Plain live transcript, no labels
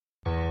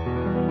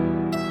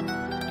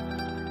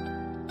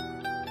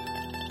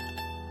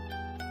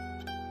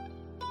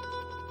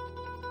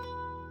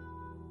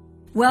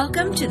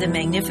Welcome to the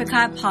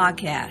Magnificat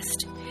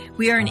podcast.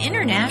 We are an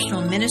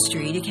international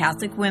ministry to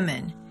Catholic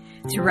women.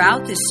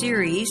 Throughout this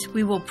series,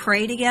 we will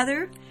pray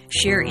together,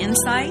 share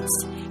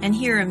insights, and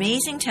hear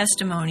amazing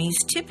testimonies,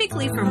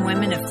 typically from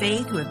women of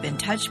faith who have been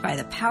touched by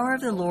the power of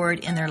the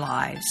Lord in their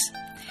lives.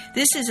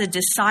 This is a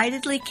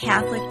decidedly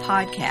Catholic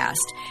podcast,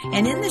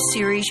 and in this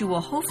series you will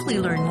hopefully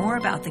learn more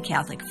about the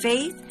Catholic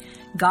faith,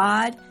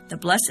 God, the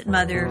Blessed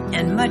Mother,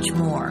 and much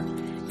more.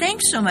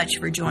 Thanks so much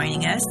for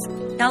joining us.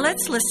 Now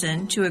let's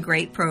listen to a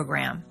great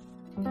program.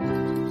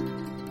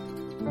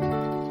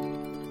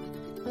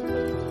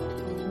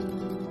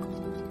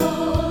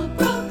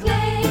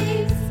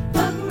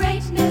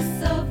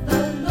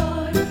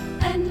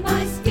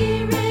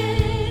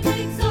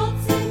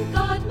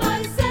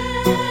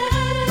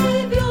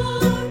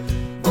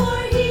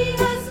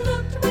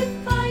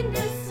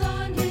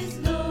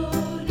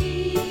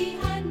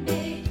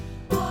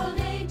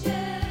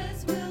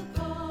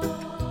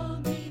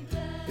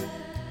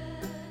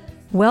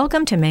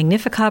 Welcome to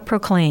Magnificat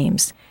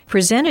Proclaims,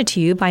 presented to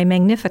you by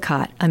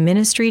Magnificat, a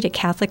ministry to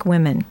Catholic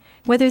women.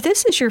 Whether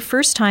this is your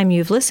first time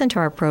you've listened to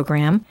our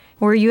program,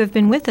 or you have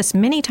been with us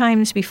many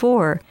times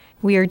before,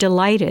 we are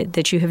delighted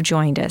that you have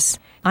joined us.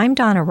 I'm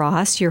Donna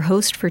Ross, your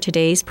host for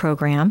today's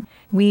program.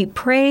 We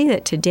pray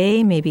that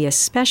today may be a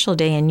special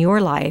day in your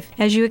life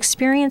as you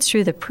experience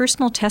through the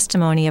personal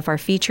testimony of our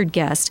featured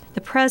guest the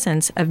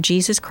presence of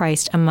Jesus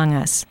Christ among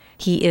us.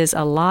 He is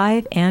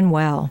alive and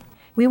well.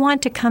 We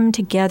want to come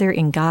together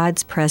in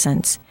God's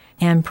presence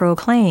and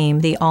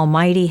proclaim the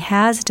Almighty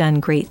has done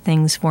great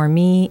things for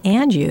me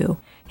and you,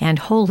 and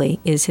holy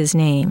is His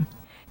name.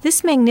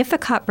 This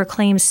Magnificat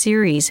Proclaims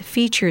series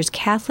features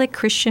Catholic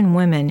Christian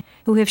women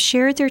who have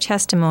shared their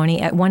testimony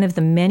at one of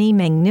the many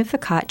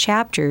Magnificat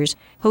chapters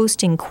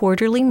hosting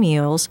quarterly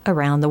meals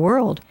around the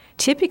world.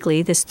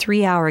 Typically, this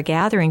 3-hour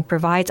gathering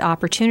provides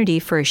opportunity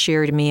for a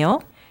shared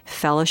meal,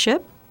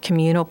 fellowship,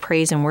 communal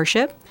praise and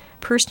worship,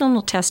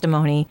 personal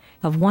testimony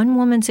of one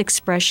woman's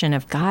expression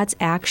of God's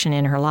action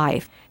in her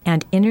life,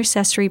 and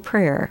intercessory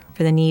prayer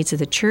for the needs of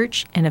the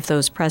Church and of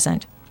those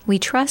present. We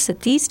trust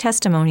that these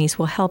testimonies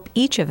will help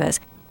each of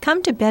us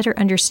come to better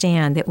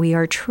understand that we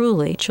are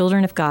truly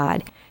children of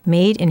God,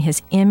 made in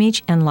His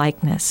image and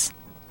likeness.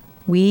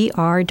 We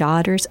are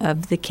daughters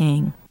of the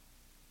King.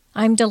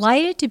 I'm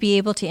delighted to be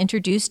able to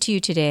introduce to you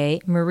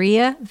today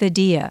Maria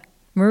Vadia.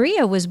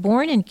 Maria was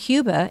born in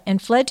Cuba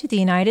and fled to the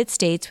United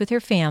States with her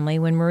family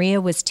when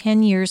Maria was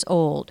 10 years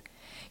old.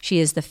 She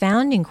is the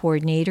founding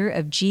coordinator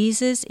of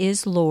Jesus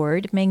is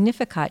Lord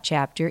Magnificat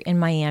chapter in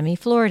Miami,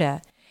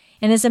 Florida,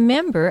 and is a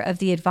member of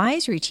the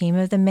advisory team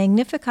of the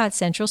Magnificat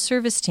Central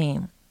Service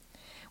Team.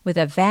 With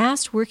a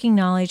vast working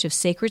knowledge of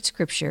sacred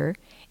scripture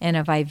and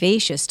a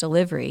vivacious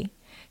delivery,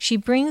 she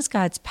brings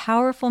God's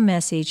powerful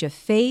message of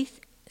faith,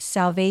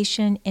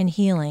 salvation, and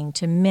healing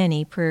to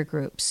many prayer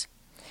groups.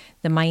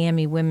 The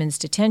Miami Women's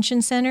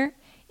Detention Center,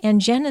 and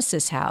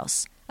Genesis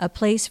House, a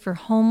place for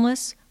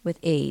homeless with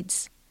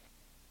AIDS.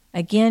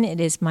 Again,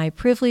 it is my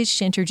privilege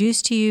to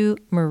introduce to you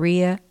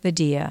Maria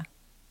Vadia.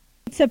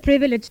 It's a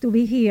privilege to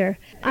be here.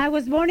 I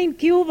was born in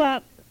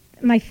Cuba.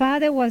 My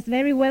father was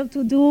very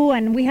well-to-do,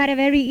 and we had a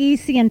very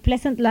easy and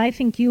pleasant life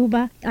in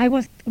Cuba. I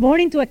was born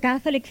into a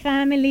Catholic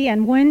family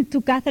and went to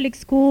Catholic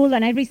school,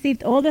 and I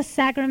received all the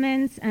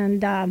sacraments,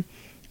 and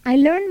I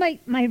learned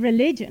my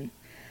religion,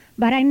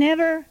 but I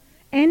never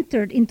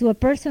entered into a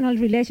personal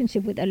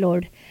relationship with the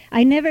Lord.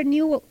 I never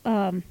knew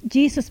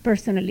Jesus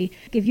personally.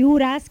 If you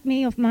would ask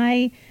me of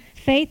my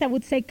faith, I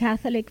would say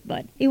Catholic,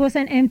 but it was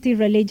an empty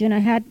religion. I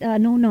had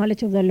no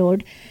knowledge of the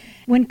Lord.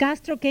 When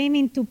Castro came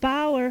into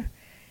power,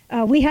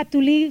 we had to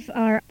leave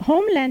our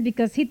homeland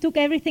because he took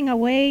everything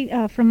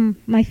away from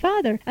my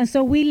father. And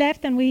so we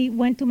left and we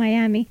went to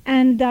Miami.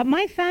 And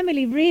my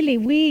family, really,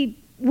 we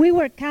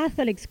were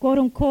Catholics, quote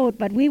unquote,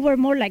 but we were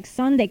more like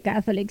Sunday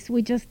Catholics.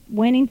 We just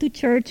went into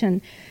church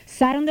and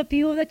sat on the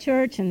pew of the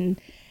church, and,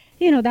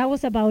 that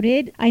was about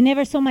it. I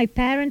never saw my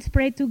parents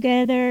pray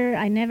together.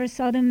 I never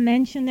saw them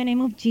mention the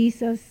name of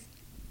Jesus.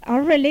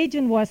 Our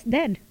religion was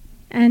dead.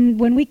 And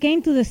when we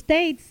came to the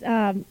States,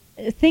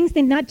 things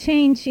did not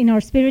change in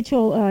our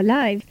spiritual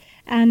life.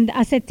 And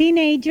as a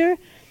teenager,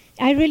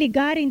 I really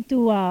got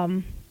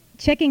into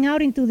checking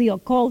out into the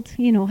occult,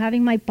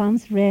 having my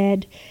palms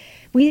read.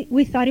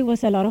 We thought it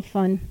was a lot of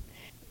fun,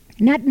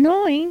 not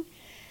knowing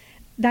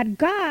that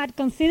God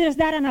considers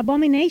that an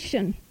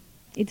abomination.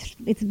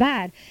 It's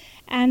bad.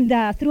 And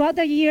throughout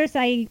the years,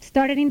 I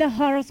started in the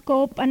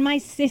horoscope, and my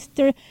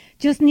sister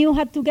just knew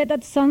how to get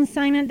that sun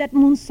sign and that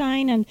moon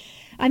sign. And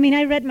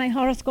I read my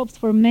horoscopes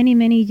for many,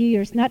 many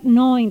years, not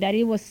knowing that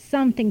it was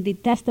something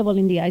detestable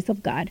in the eyes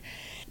of God.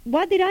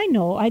 What did I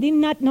know? I did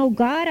not know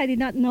God. I did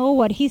not know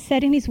what He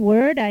said in His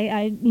Word.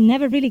 I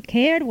never really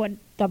cared what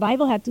the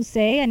Bible had to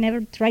say. I never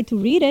tried to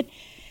read it.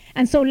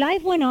 And so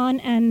life went on,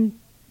 and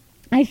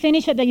I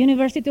finished at the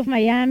University of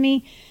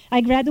Miami.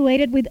 I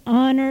graduated with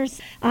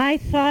honors. I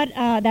thought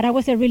that I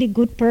was a really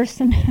good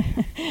person.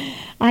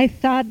 I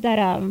thought that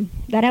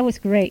I was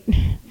great.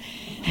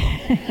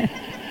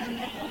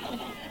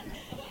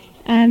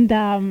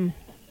 And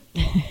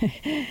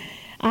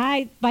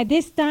By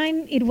this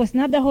time, it was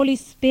not the Holy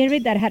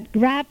Spirit that had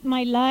grabbed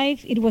my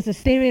life. It was the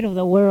spirit of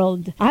the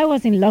world. I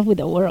was in love with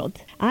the world.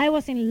 I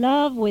was in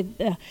love with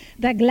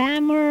the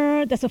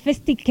glamour, the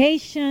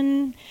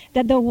sophistication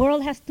that the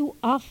world has to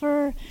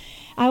offer.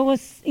 I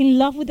was in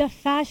love with the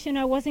fashion.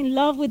 I was in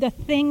love with the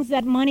things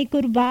that money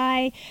could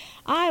buy.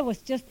 I was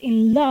just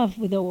in love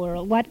with the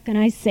world. What can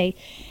I say?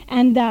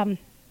 And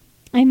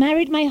I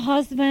married my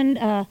husband.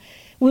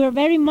 We were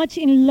very much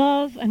in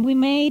love, and we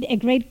made a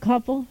great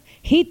couple.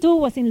 He too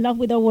was in love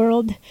with the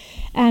world,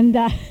 and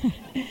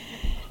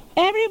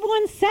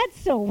everyone said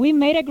so. We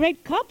made a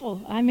great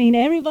couple. I mean,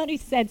 everybody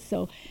said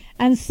so.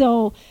 And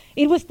so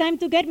it was time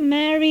to get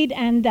married,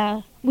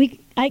 and we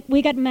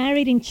got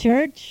married in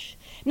church,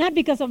 not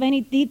because of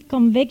any deep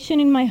conviction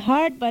in my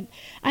heart, but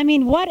I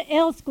mean, what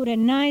else could a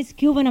nice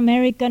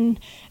Cuban-American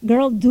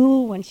girl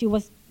do when she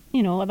was,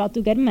 about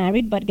to get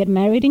married, but get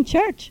married in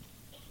church?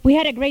 We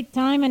had a great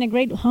time and a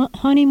great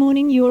honeymoon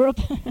in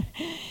Europe.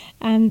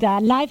 And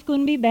life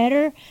couldn't be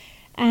better.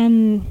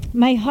 And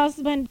my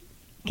husband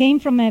came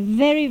from a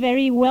very,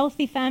 very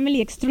wealthy family,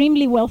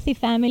 extremely wealthy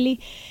family,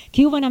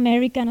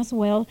 Cuban-American as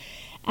well.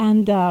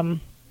 And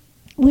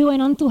we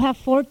went on to have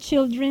 4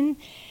 children.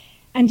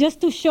 And just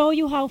to show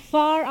you how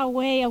far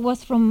away I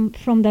was from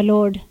the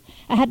Lord,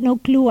 I had no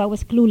clue. I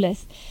was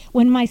clueless.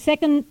 When my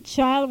second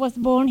child was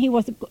born, he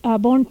was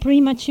born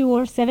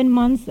premature, 7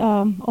 months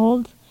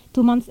old,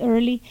 2 months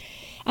early.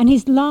 And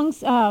his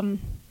lungs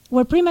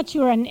were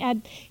premature,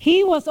 and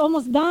he was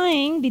almost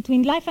dying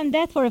between life and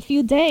death for a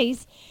few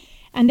days.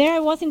 And there I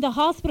was in the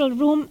hospital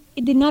room.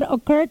 It did not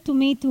occur to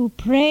me to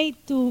pray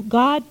to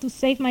God to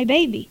save my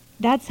baby.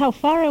 That's how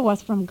far I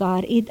was from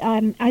God.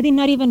 I did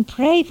not even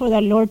pray for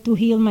the Lord to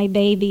heal my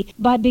baby.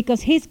 But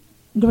because He's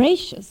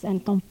gracious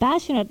and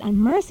compassionate and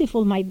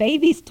merciful, my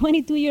baby is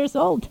 22 years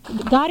old.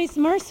 God is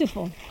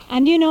merciful.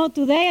 And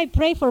today I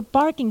pray for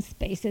parking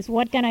spaces.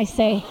 What can I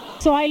say?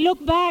 So I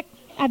look back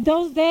at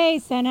those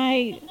days, and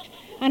I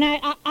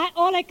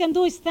all I can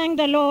do is thank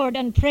the Lord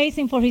and praise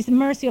Him for His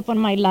mercy upon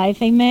my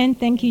life. Amen.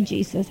 Thank you,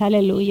 Jesus.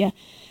 Hallelujah.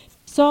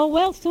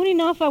 So, soon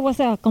enough, I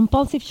was a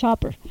compulsive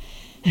shopper.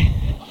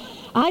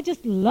 I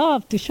just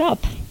love to shop.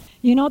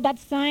 That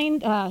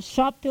sign,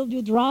 shop till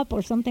you drop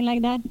or something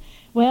like that?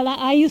 Well,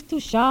 I used to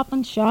shop,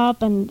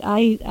 and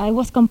I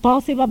was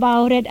compulsive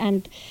about it,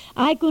 and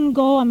I couldn't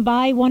go and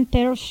buy one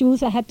pair of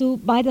shoes. I had to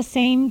buy the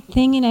same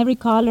thing in every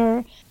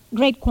color,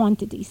 great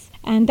quantities.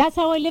 And that's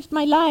how I lived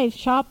my life,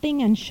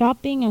 shopping and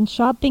shopping and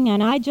shopping,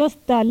 and I just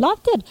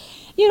loved it.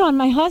 And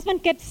my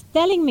husband kept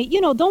telling me,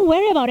 don't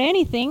worry about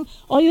anything.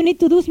 All you need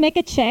to do is make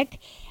a check,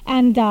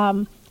 and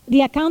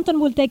the accountant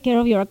will take care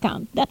of your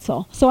account. That's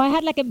all. So I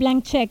had like a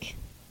blank check.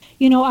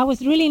 I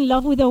was really in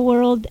love with the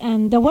world,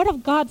 and the Word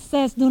of God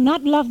says, do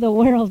not love the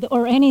world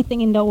or anything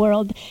in the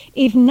world.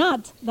 If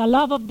not, the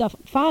love of the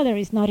Father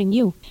is not in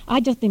you. I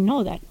just didn't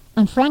know that.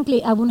 And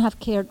frankly, I wouldn't have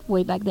cared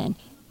way back then.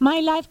 My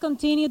life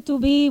continued to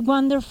be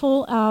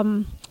wonderful.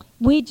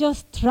 We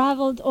just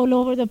traveled all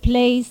over the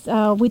place.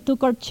 We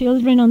took our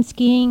children on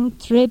skiing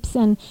trips,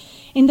 and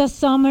in the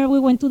summer we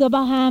went to the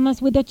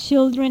Bahamas with the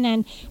children,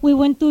 and we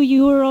went to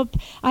Europe.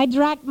 I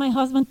dragged my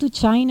husband to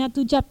China,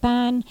 to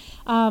Japan.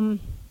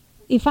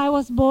 If I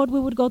was bored, we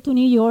would go to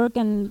New York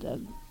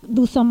and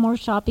do some more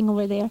shopping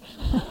over there.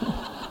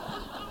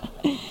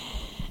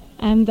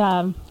 And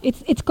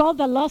it's called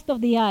the lust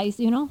of the eyes,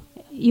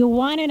 You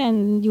want it,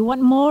 and you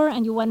want more,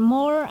 and you want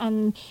more,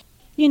 and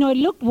it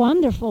looked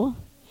wonderful.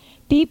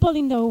 People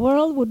in the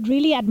world would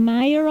really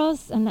admire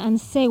us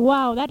and say,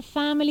 wow, that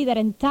family, that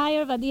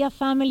entire Badia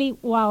family,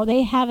 wow,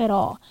 they have it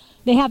all.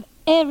 They have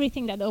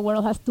everything that the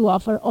world has to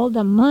offer, all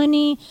the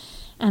money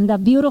and the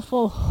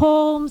beautiful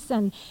homes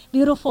and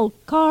beautiful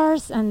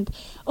cars and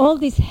all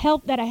this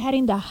help that I had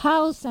in the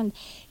house. And,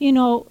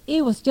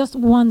 it was just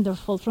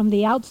wonderful from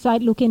the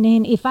outside looking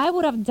in. If I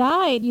would have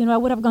died, I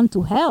would have gone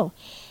to hell.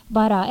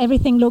 But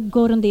everything looked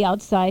good on the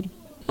outside.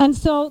 And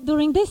so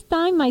during this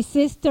time, my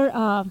sister,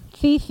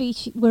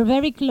 Fifi, we're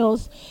very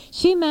close.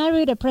 She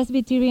married a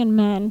Presbyterian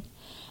man,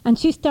 and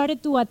she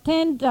started to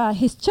attend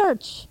his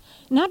church.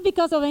 Not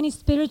because of any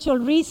spiritual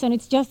reason.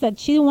 It's just that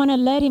she didn't want to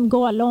let him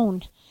go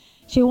alone.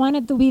 She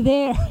wanted to be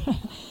there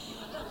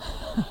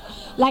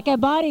like a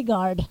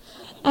bodyguard.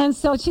 And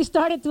so she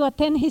started to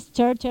attend his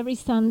church every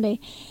Sunday.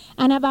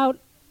 And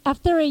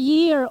after a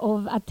year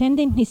of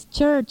attending his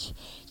church,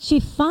 she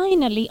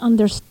finally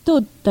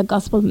understood the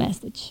gospel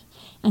message.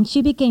 And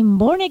she became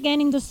born again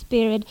in the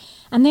Spirit.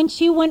 And then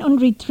she went on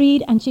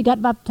retreat, and she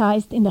got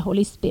baptized in the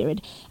Holy Spirit.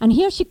 And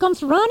here she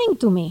comes running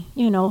to me,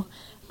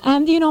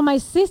 And, my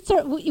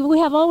sister, we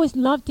have always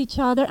loved each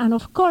other. And,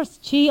 of course,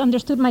 she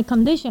understood my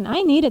condition.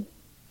 I needed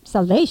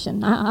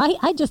salvation.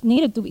 I just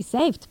needed to be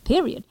saved,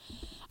 period.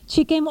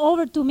 She came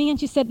over to me and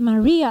she said,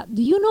 Maria,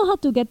 do you know how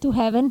to get to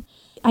heaven?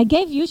 I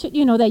gave you,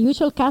 the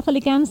usual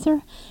Catholic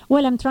answer.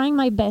 Well, I'm trying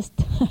my best.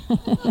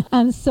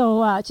 And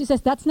so she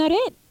says, that's not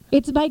it.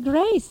 It's by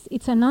grace.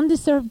 It's an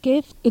undeserved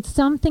gift. It's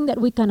something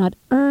that we cannot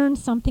earn,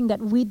 something that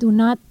we do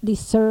not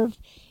deserve.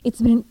 It's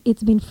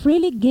been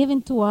freely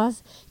given to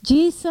us.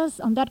 Jesus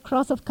on that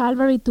cross of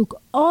Calvary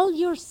took all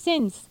your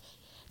sins.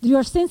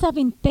 Your sins have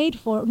been paid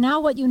for. Now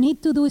what you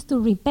need to do is to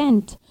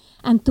repent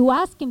and to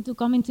ask him to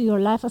come into your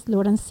life as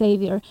Lord and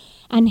Savior.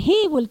 And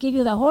he will give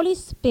you the Holy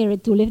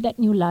Spirit to live that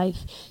new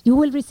life. You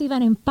will receive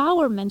an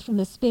empowerment from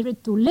the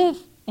Spirit to live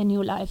a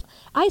new life.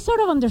 I sort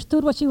of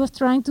understood what she was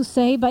trying to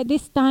say. By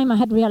this time, I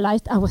had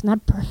realized I was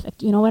not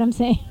perfect. You know what I'm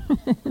saying?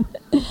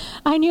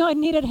 I knew I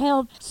needed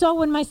help. So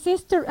when my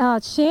sister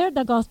shared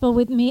the gospel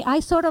with me, I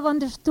sort of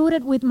understood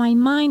it with my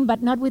mind,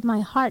 but not with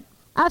my heart.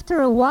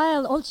 After a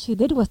while, all she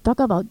did was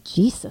talk about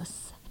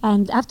Jesus.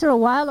 And after a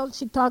while, all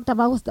she talked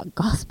about was the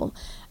gospel.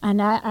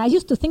 And I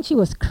used to think she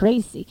was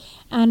crazy.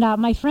 And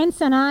my friends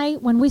and I,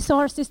 when we saw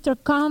our sister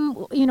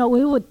come,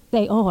 we would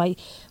say,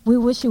 we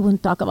wish she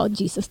wouldn't talk about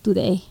Jesus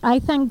today. I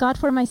thank God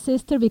for my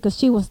sister because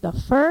she was the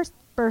first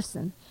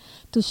person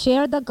to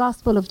share the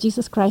gospel of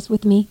Jesus Christ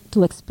with me,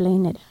 to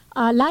explain it.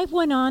 Life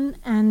went on,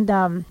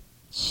 and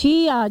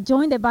she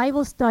joined a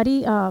Bible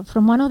study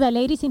from one of the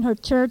ladies in her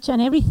church.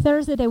 And every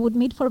Thursday they would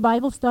meet for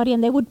Bible study,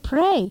 and they would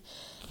pray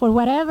for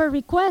whatever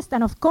request.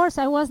 And of course,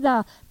 I was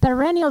the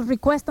perennial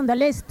request on the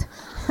list.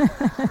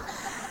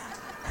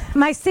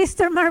 My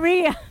sister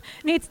Maria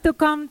needs to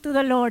come to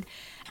the Lord.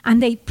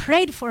 And they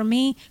prayed for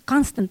me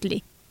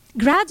constantly.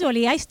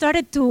 Gradually, I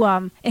started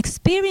to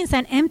experience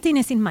an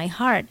emptiness in my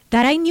heart,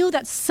 that I knew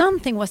that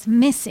something was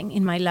missing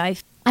in my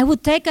life. I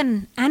would take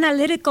an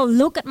analytical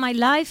look at my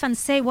life and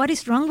say, what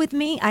is wrong with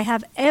me? I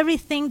have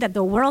everything that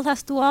the world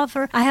has to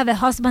offer. I have a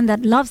husband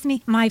that loves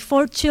me. My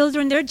 4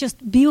 children, they're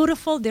just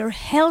beautiful. They're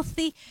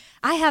healthy.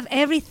 I have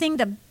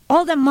everything,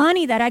 all the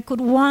money that I could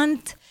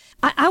want.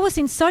 I was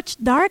in such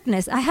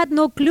darkness. I had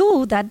no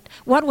clue that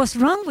what was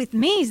wrong with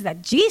me is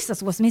that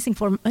Jesus was missing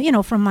from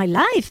my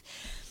life.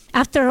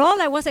 After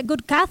all, I was a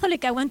good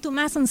Catholic. I went to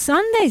Mass on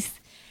Sundays,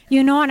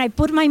 and I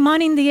put my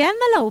money in the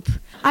envelope.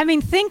 I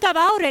mean, think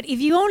about it. If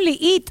you only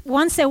eat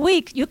once a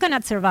week, you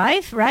cannot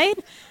survive, right?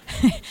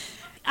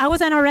 I was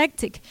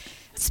anorectic,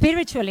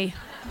 spiritually.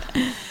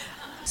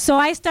 So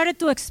I started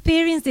to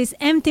experience this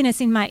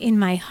emptiness in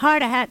my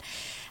heart.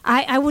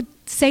 I would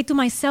say to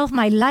myself,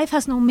 my life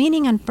has no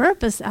meaning and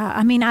purpose.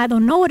 I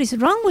don't know what is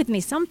wrong with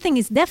me. Something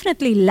is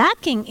definitely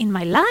lacking in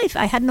my life.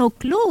 I had no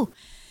clue.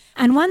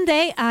 And one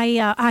day,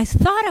 I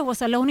thought I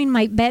was alone in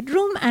my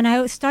bedroom, and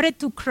I started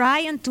to cry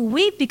and to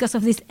weep because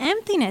of this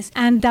emptiness.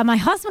 And my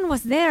husband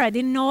was there. I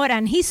didn't know it,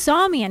 and he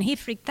saw me, and he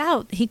freaked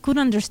out. He couldn't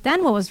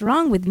understand what was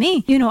wrong with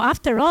me.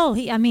 After all,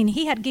 he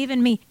had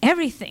given me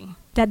everything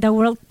that the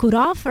world could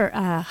offer.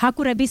 How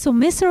could I be so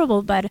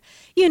miserable? But,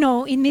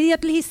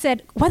 immediately he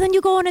said, why don't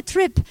you go on a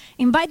trip?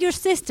 Invite your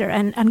sister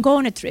and go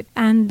on a trip.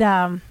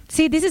 And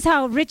see, this is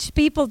how rich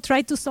people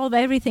try to solve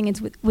everything.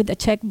 It's with the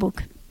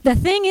checkbook. The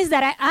thing is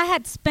that I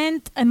had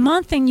spent a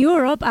month in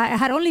Europe. I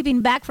had only been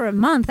back for a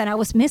month, and I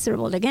was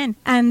miserable again.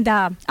 And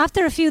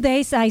after a few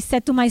days, I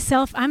said to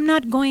myself, I'm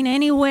not going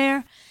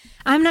anywhere.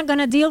 I'm not going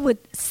to deal with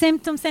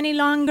symptoms any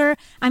longer.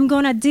 I'm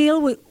going to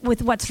deal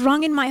with what's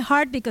wrong in my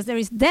heart, because there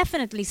is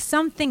definitely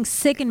something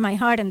sick in my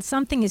heart and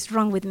something is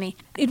wrong with me.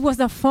 It was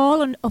the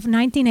fall of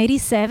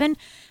 1987.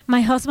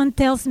 My husband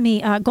tells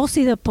me, go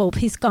see the Pope.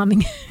 He's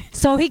coming.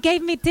 So he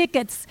gave me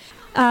tickets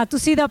to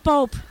see the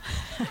Pope.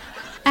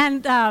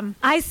 And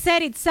I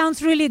said, it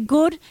sounds really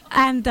good.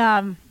 And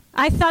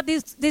I thought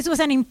this was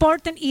an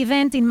important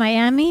event in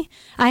Miami.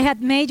 I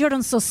had majored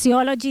on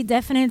sociology.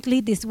 Definitely,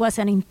 this was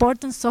an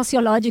important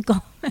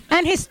sociological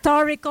and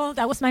historical,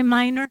 that was my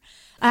minor,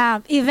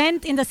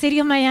 event in the city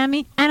of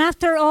Miami. And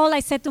after all, I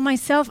said to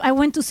myself, I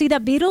went to see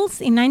the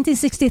Beatles in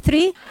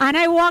 1963. And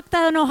I walked,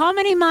 I don't know how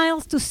many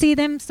miles to see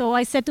them. So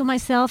I said to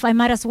myself, I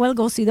might as well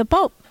go see the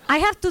Pope. I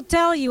have to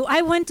tell you,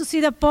 I went to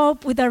see the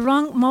Pope with the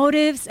wrong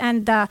motives,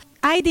 and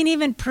I didn't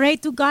even pray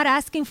to God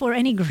asking for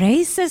any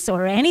graces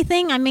or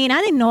anything. I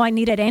didn't know I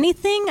needed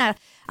anything.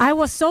 I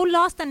was so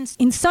lost and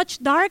in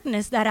such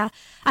darkness that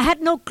I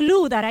had no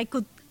clue that I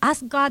could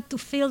ask God to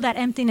fill that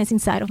emptiness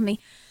inside of me.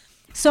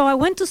 So I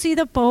went to see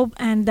the Pope,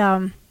 and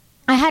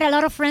I had a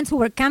lot of friends who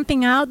were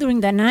camping out during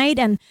the night,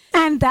 and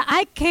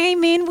I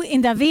came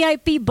in the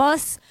VIP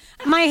bus.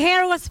 My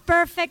hair was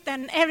perfect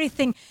and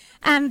everything.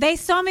 And they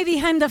saw me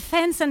behind the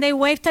fence, and they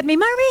waved at me,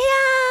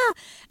 Maria!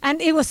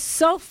 And it was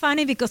so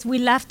funny because we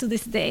laugh to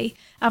this day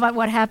about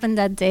what happened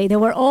that day. They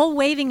were all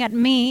waving at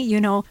me,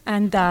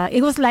 and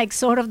it was like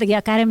sort of the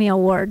Academy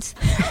Awards.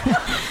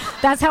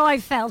 That's how I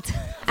felt.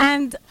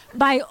 And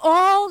by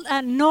all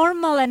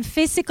normal and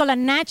physical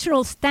and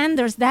natural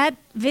standards, that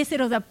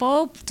visit of the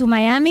Pope to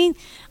Miami,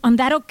 on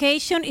that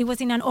occasion, it was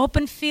in an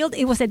open field.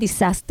 It was a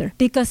disaster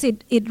because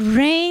it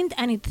rained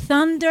and it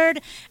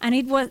thundered, and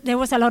there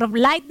was a lot of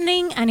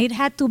lightning, and it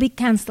had to be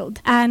canceled.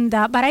 And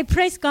but I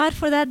praise God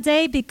for that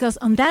day, because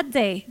on that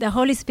day, the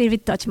Holy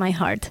Spirit touched my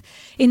heart.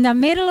 In the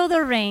middle of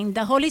the rain,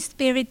 the Holy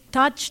Spirit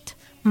touched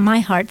my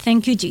heart.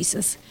 Thank you,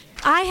 Jesus.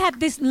 I had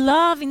this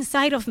love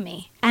inside of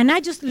me. And I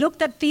just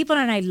looked at people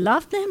and I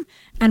loved them.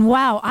 And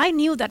wow, I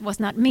knew that was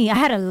not me. I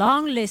had a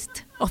long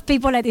list of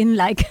people I didn't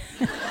like.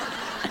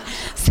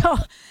 So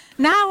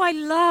now I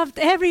loved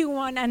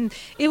everyone, and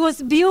it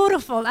was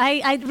beautiful.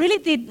 I really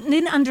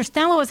didn't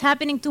understand what was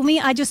happening to me.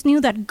 I just knew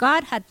that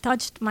God had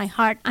touched my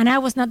heart, and I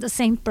was not the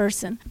same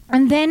person.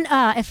 And then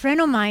a friend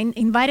of mine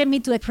invited me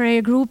to a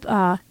prayer group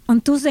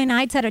on Tuesday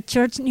nights at a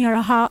church near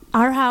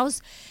our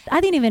house. I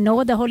didn't even know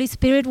what the Holy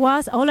Spirit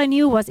was. All I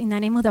knew was in the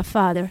name of the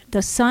Father,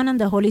 the Son, and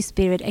the Holy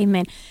Spirit.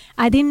 Amen.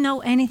 I didn't know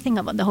anything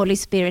about the Holy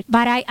Spirit.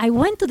 But I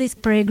went to this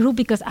prayer group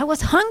because I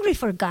was hungry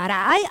for God.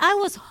 I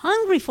was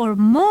hungry for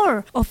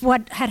more of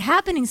what had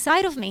happened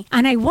inside of me.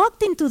 And I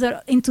walked into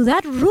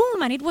that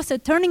room, and it was a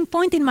turning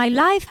point in my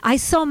life. I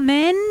saw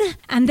men,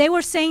 and they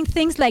were saying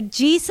things like,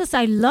 Jesus,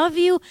 I love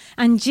you.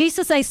 And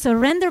Jesus, I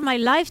surrender my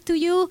life to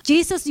you.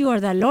 Jesus, you are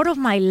the Lord of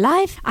my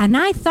life. And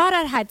I thought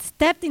I had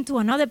stepped into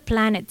another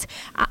planet.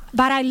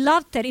 But I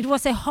loved it. It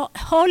was a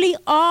holy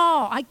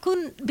awe. I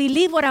couldn't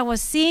believe what I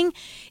was seeing.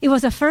 It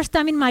was the first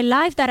time in my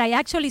life that I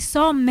actually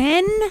saw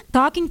men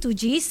talking to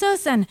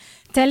Jesus and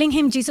telling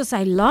him, Jesus,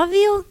 I love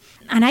you.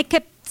 And I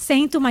kept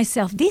saying to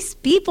myself, these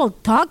people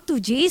talk to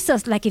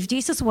Jesus like if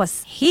Jesus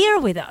was here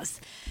with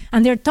us.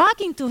 And they're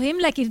talking to him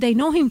like if they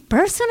know him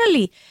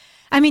personally.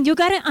 I mean, you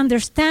got to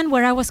understand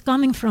where I was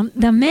coming from.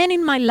 The men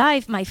in my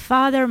life, my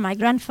father, my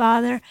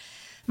grandfather,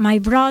 my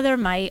brother,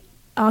 my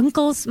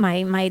uncles,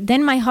 my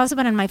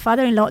husband and my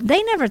father-in-law,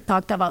 they never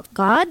talked about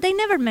God. They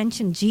never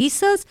mentioned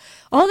Jesus.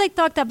 All they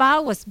talked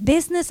about was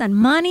business and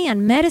money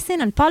and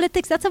medicine and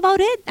politics. That's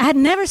about it. I had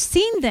never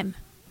seen them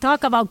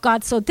talk about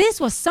God. So this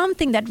was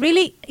something that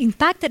really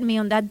impacted me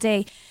on that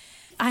day.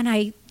 And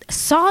I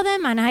saw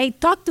them and I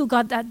talked to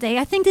God that day.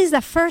 I think this is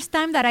the first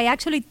time that I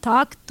actually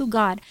talked to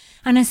God.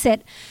 And I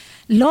said,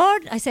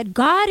 Lord, I said,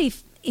 God,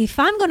 if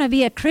I'm going to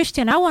be a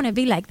Christian, I want to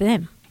be like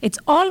them. It's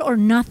all or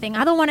nothing.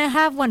 I don't want to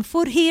have one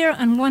foot here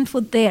and one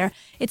foot there.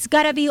 It's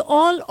got to be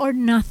all or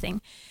nothing.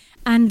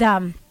 And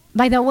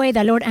by the way,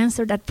 the Lord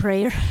answered that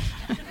prayer.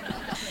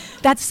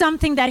 That's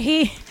something that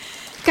he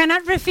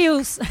cannot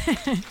refuse.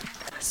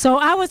 So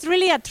I was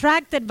really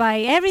attracted by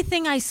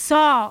everything I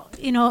saw,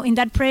 in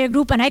that prayer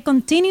group. And I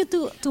continued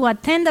to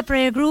attend the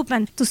prayer group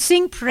and to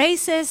sing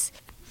praises.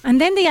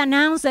 And then they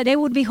announced that they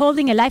would be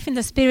holding a Life in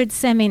the Spirit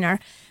seminar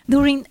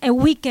during a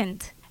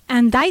weekend.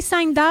 And I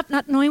signed up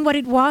not knowing what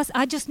it was.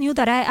 I just knew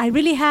that I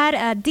really had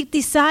a deep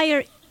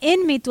desire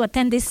in me to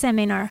attend this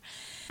seminar.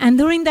 And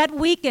during that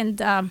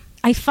weekend,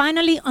 I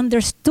finally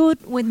understood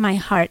with my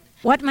heart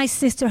what my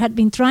sister had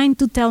been trying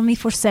to tell me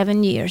for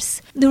 7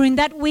 years. During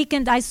that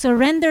weekend, I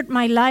surrendered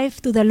my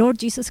life to the Lord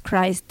Jesus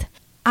Christ.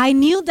 I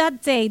knew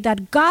that day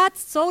that God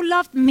so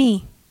loved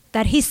me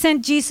that he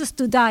sent Jesus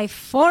to die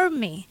for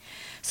me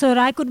so that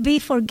I could be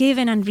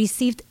forgiven and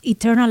receive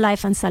eternal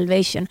life and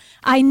salvation.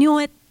 I knew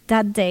it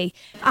that day.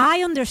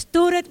 I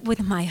understood it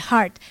with my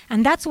heart.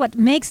 And that's what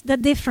makes the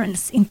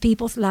difference in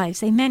people's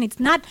lives. Amen. It's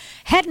not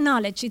head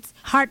knowledge, it's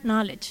heart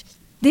knowledge.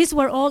 These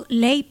were all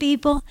lay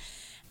people.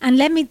 And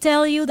let me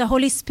tell you, the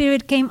Holy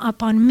Spirit came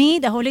upon me.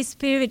 The Holy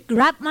Spirit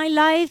grabbed my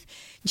life.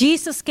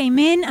 Jesus came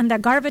in and the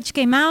garbage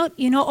came out.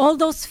 All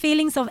those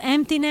feelings of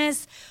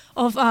emptiness,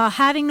 of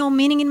having no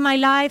meaning in my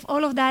life,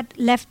 all of that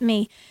left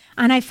me.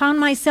 And I found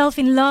myself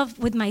in love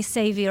with my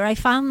Savior. I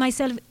found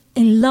myself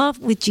in love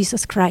with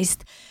Jesus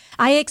Christ.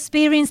 I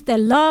experienced a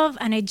love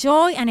and a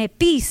joy and a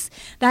peace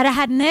that I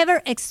had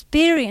never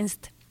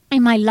experienced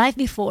in my life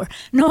before.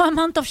 No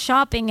amount of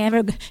shopping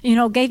ever,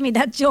 gave me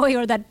that joy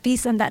or that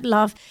peace and that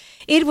love.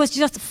 It was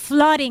just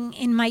flooding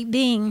in my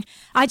being.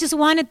 I just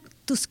wanted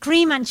to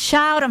scream and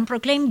shout and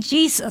proclaim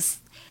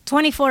Jesus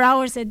 24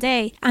 hours a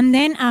day. And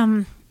then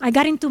I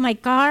got into my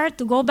car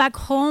to go back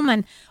home,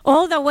 and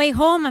all the way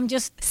home, I'm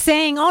just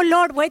saying, oh,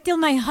 Lord, wait till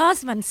my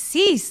husband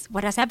sees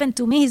what has happened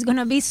to me. He's going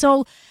to be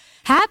so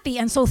happy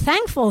and so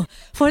thankful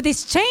for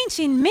this change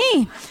in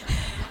me.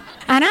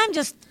 And I'm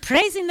just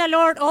praising the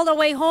Lord all the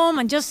way home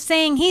and just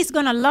saying he's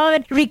going to love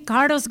it.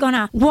 Ricardo's going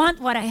to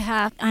want what I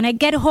have. And I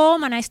get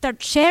home and I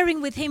start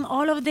sharing with him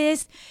all of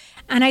this.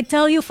 And I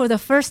tell you, for the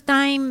first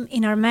time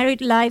in our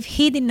married life,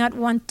 he did not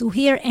want to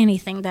hear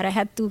anything that I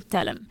had to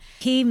tell him.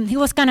 He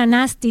was kind of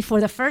nasty for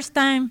the first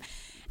time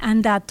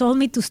and told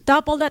me to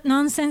stop all that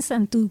nonsense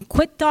and to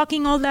quit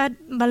talking all that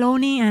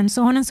baloney and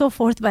so on and so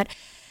forth. But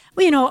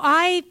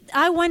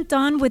I went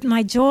on with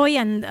my joy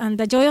and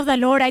the joy of the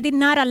Lord. I did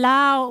not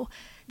allow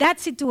that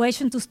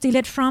situation to steal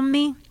it from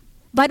me.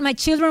 But my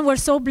children were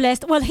so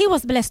blessed. Well, he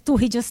was blessed too.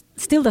 He just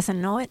still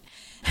doesn't know it.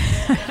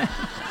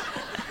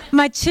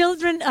 My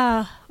children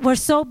were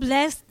so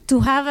blessed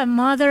to have a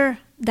mother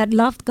that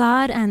loved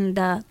God and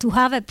to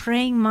have a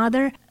praying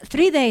mother.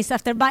 3 days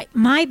after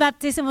my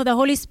baptism of the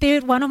Holy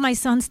Spirit, one of my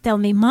sons tell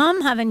me,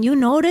 Mom, haven't you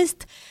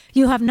noticed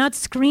you have not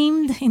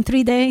screamed in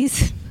 3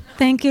 days?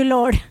 Thank you,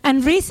 Lord.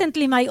 And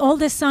recently, my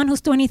oldest son, who's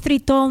 23,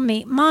 told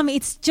me, Mom,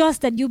 it's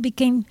just that you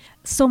became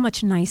so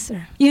much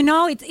nicer.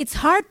 It's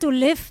hard to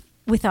live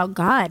without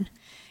God.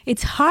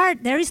 It's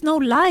hard. There is no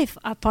life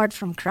apart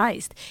from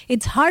Christ.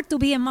 It's hard to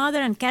be a mother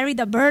and carry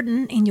the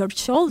burden in your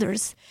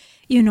shoulders,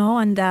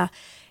 and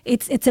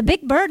it's a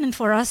big burden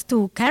for us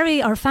to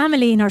carry our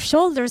family in our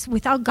shoulders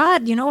without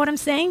God. You know what I'm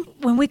saying?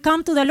 When we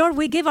come to the Lord,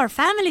 we give our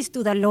families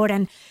to the Lord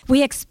and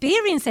we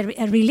experience a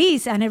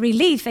release and a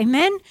relief.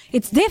 Amen?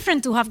 It's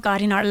different to have God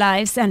in our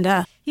lives.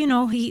 And,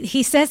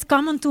 he says,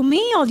 come unto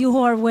me, all you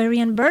who are weary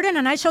and burdened,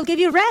 and I shall give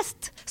you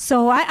rest.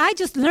 So I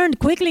just learned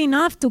quickly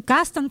enough to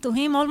cast unto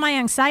him all my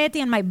anxiety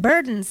and my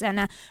burdens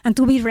and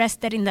to be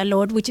rested in the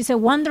Lord, which is a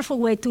wonderful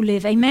way to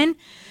live. Amen?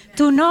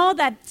 To know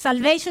that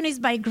salvation is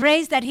by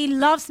grace, that he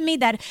loves me,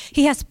 that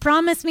he has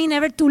promised me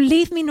never to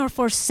leave me nor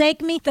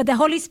forsake me, that the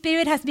Holy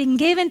Spirit has been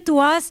given to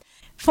us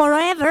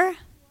forever.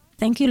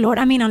 Thank you, Lord.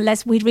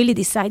 Unless we really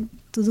decide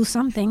to do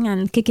something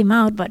and kick him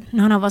out, but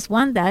none of us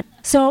want that.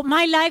 So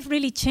my life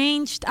really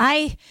changed.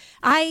 I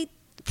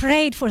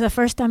prayed for the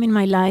first time in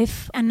my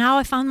life, and now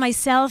I found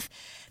myself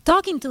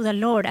talking to the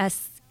Lord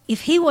as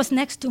if he was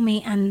next to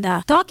me and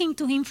talking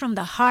to him from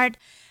the heart.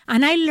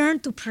 And I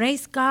learned to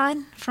praise God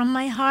from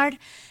my heart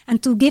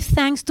and to give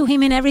thanks to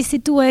him in every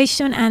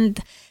situation and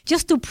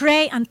just to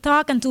pray and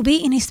talk and to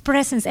be in his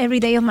presence every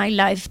day of my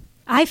life.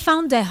 I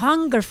found a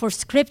hunger for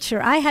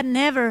scripture. I had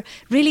never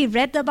really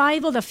read the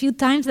Bible. The few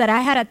times that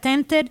I had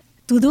attempted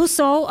to do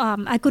so,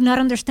 I could not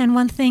understand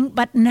one thing.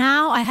 But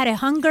now I had a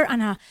hunger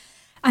and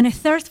a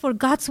thirst for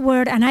God's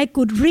word, and I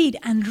could read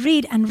and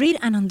read and read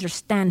and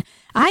understand.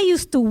 I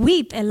used to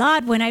weep a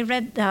lot when I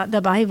read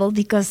the Bible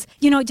because,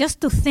 just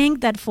to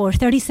think that for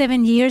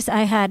 37 years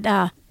I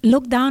had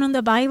looked down on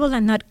the Bible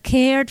and not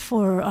cared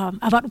for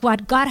about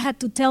what God had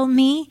to tell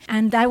me.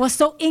 And I was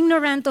so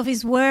ignorant of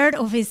his word,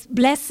 of his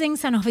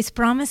blessings and of his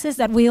promises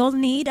that we all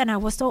need. And I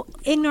was so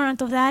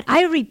ignorant of that.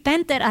 I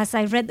repented as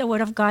I read the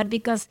word of God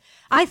because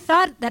I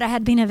thought that I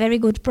had been a very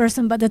good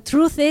person. But the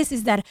truth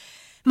is that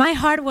my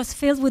heart was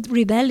filled with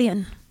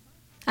rebellion.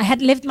 I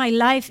had lived my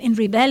life in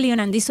rebellion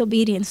and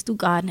disobedience to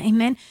God.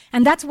 Amen.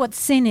 And that's what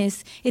sin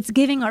is. It's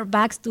giving our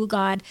backs to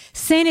God.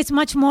 Sin is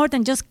much more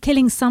than just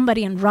killing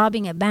somebody and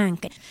robbing a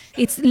bank.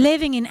 It's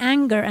living in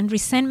anger and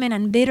resentment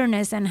and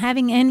bitterness and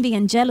having envy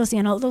and jealousy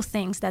and all those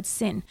things. That's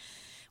sin.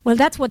 Well,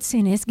 that's what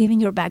sin is,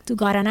 giving your back to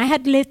God. And I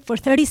had lived for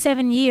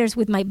 37 years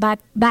with my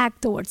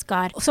back towards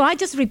God. So I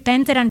just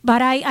repented.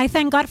 But I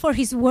thank God for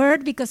his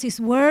word, because his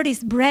word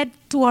is bread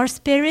to our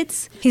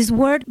spirits. His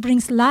word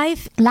brings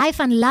life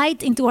and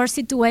light into our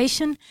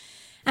situation.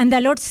 And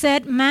the Lord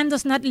said, man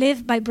does not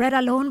live by bread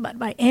alone, but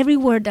by every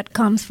word that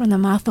comes from the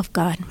mouth of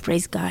God.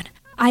 Praise God.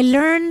 I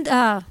learned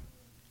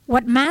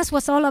what Mass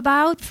was all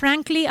about.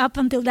 Frankly, up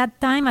until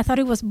that time, I thought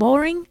it was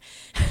boring.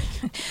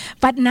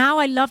 But now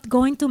I loved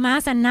going to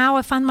Mass, and now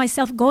I found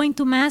myself going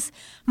to Mass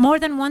more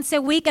than once a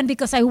week, and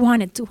because I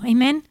wanted to.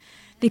 Amen?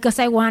 Because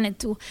I wanted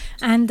to.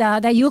 And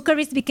the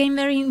Eucharist became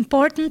very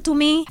important to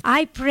me.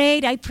 I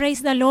prayed, I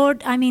praised the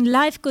Lord.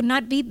 Life could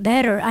not be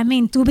better.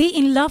 To be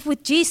in love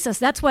with Jesus,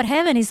 that's what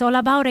heaven is all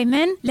about.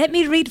 Amen? Let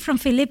me read from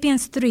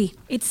Philippians 3.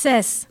 It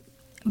says,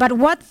 but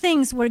what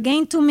things were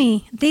gained to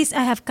me, these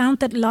I have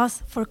counted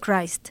loss for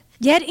Christ.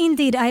 Yet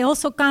indeed I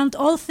also count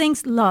all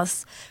things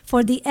loss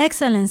for the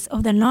excellence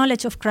of the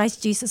knowledge of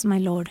Christ Jesus my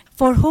Lord,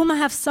 for whom I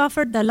have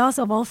suffered the loss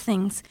of all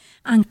things,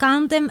 and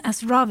count them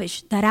as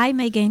rubbish, that I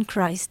may gain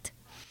Christ,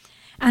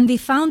 and be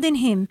found in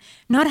him,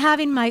 not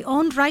having my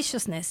own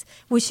righteousness,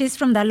 which is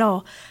from the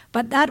law,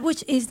 but that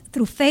which is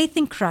through faith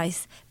in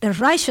Christ, the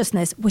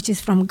righteousness which is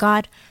from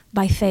God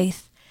by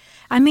faith.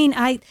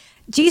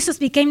 Jesus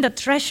became the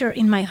treasure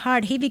in my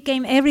heart. He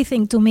became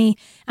everything to me.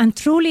 And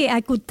truly,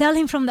 I could tell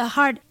him from the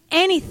heart,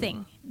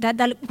 anything that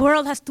the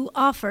world has to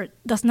offer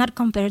does not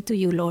compare to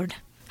you, Lord.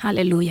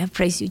 Hallelujah.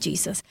 Praise you,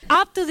 Jesus.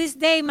 Up to this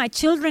day, my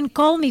children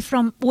call me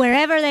from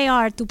wherever they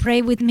are to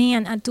pray with me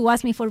and to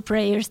ask me for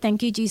prayers.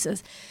 Thank you,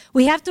 Jesus.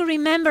 We have to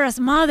remember as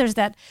mothers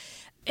that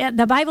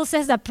the Bible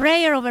says the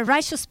prayer of a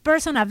righteous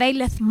person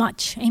availeth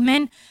much.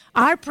 Amen.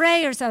 Our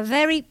prayers are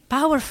very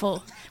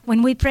powerful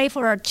when we pray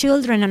for our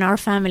children and our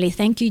family.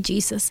 Thank you,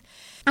 Jesus.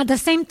 At the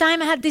same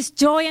time, I had this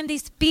joy and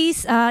this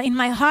peace in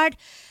my heart.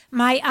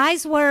 My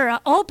eyes were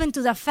open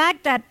to the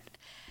fact that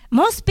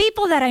most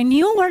people that I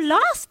knew were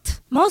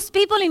lost. Most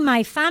people in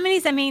my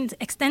families,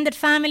 extended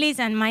families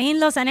and my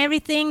in-laws and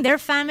everything, their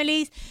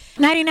families,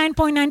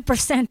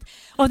 99.9%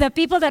 of the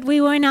people that we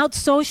went out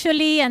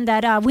socially and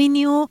that we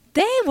knew,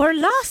 they were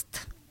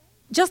lost,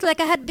 just like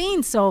I had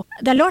been. So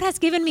the Lord has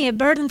given me a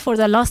burden for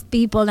the lost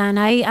people, and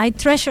I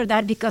treasure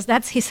that because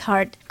that's his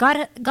heart.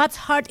 God's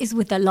heart is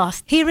with the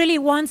lost. He really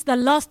wants the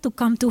lost to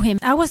come to him.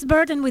 I was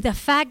burdened with the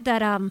fact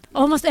that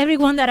almost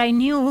everyone that I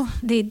knew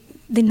did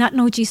not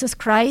know Jesus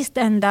Christ.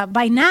 And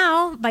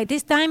by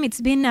this time,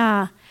 it's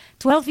been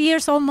 12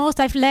 years almost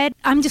I've led.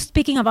 I'm just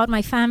speaking about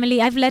my family.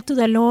 I've led to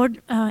the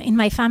Lord in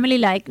my family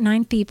like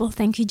 9 people.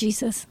 Thank you,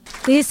 Jesus.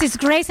 This is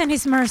grace and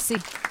his mercy.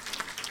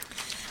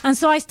 And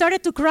so I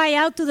started to cry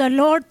out to the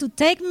Lord to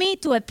take me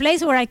to a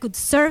place where I could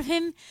serve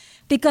him,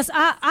 because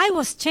I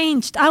was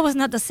changed. I was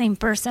not the same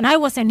person. I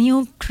was a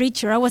new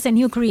creature. I was a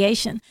new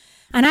creation.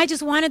 And I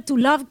just wanted to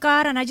love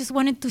God, and I just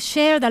wanted to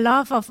share the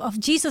love of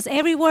Jesus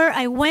everywhere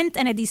I went,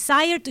 and a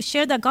desire to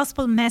share the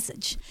gospel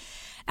message.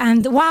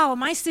 And wow,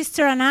 my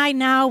sister and I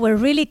now we're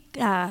really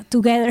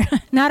together.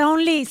 Not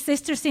only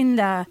sisters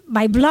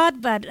by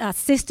blood, but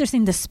sisters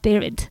in the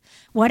spirit.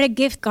 What a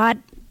gift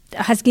God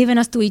has given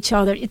us to each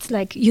other. It's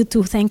like, you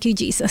too. Thank you,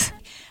 Jesus.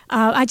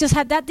 I just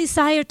had that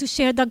desire to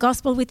share the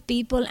gospel with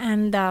people.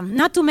 And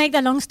not to make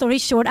the long story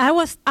short,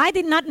 I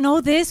did not know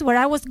this, where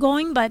I was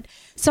going, but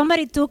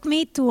somebody took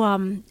me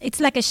to, it's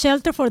like a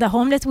shelter for the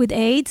homeless with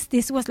AIDS.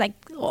 This was like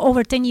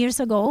over 10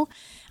 years ago.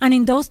 And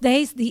in those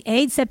days, the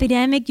AIDS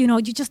epidemic,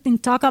 you just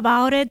didn't talk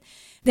about it.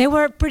 They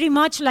were pretty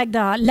much like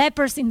the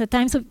lepers in the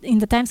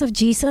times of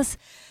Jesus.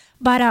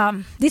 But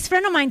this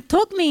friend of mine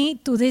took me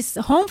to this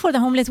home for the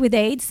homeless with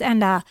AIDS,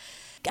 and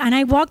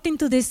I walked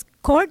into this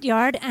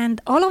courtyard, and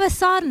all of a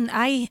sudden,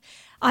 I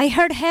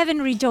heard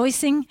heaven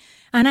rejoicing,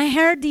 and I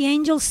heard the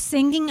angels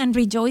singing and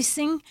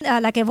rejoicing,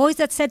 like a voice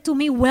that said to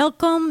me,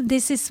 "Welcome,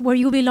 this is where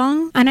you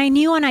belong." And I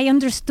knew and I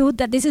understood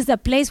that this is the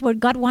place where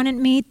God wanted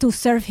me to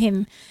serve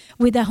Him,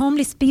 with the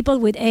homeless people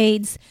with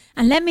AIDS.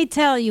 And let me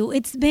tell you,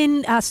 it's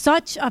been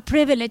such a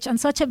privilege and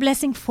such a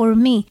blessing for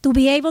me to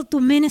be able to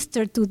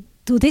minister to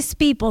these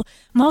people.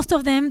 Most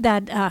of them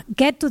that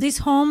get to this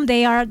home,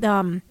 they are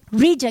the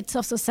rejects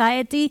of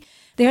society.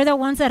 They're the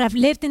ones that have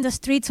lived in the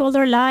streets all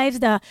their lives,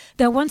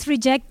 the ones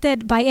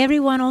rejected by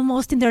everyone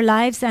almost in their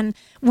lives. And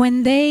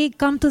when they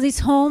come to this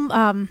home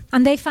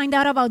and they find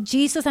out about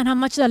Jesus and how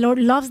much the Lord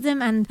loves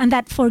them, and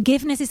that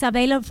forgiveness is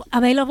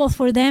available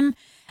for them,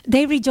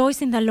 they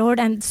rejoice in the Lord.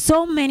 And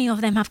so many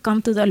of them have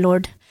come to the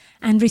Lord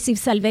and received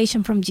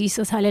salvation from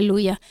Jesus.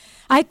 Hallelujah.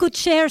 I could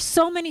share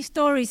so many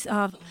stories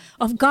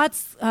of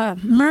God's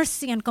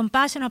mercy and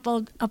compassion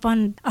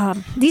upon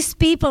these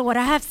people, what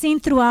I have seen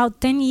throughout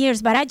 10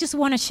 years. But I just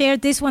want to share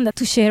this one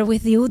to share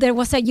with you. There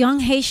was a young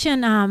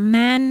Haitian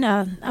man,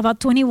 about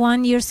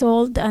 21 years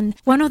old, and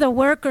one of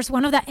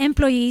the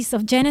employees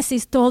of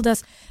Genesis told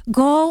us,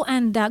 go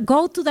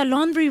to the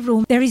laundry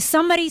room. There is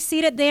somebody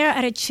seated there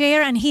at a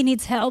chair and he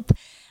needs help.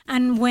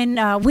 And when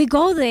we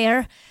go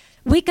there,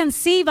 we can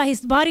see by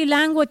his body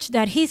language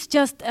that he's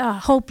just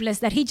hopeless,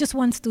 that he just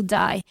wants to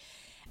die.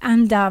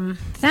 And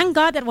thank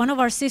God that one of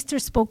our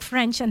sisters spoke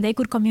French and they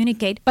could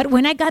communicate. But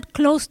when I got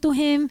close to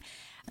him,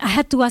 I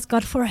had to ask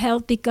God for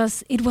help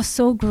because it was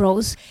so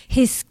gross.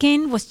 His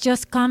skin was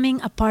just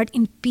coming apart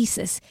in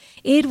pieces.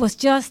 It was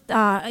just,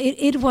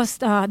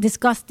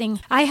 disgusting.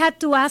 I had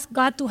to ask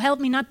God to help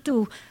me not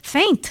to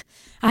faint.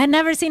 I had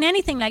never seen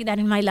anything like that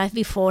in my life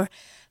before.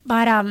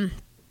 But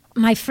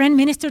my friend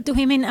ministered to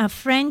him in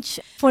French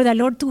for the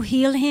Lord to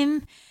heal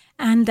him.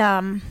 And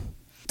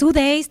 2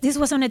 days, this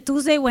was on a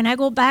Tuesday. When I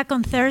go back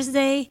on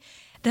Thursday,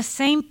 the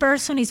same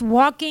person is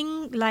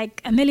walking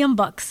like $1 million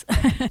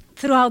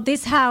throughout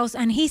this house.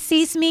 And he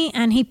sees me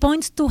and he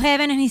points to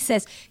heaven and he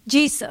says,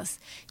 "Jesus,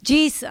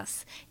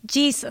 Jesus,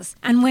 Jesus."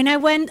 And when I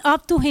went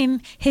up to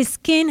him, his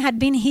skin had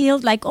been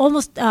healed like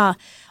almost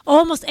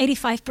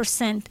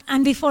 85%.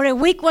 And before a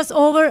week was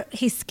over,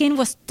 his skin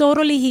was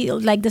totally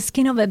healed, like the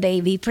skin of a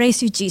baby.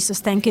 Praise you, Jesus.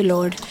 Thank you,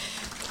 Lord.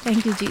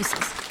 Thank you, Jesus.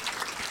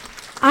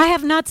 I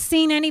have not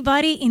seen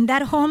anybody in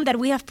that home that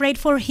we have prayed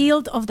for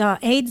healed of the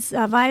AIDS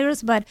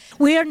virus, but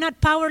we are not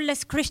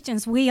powerless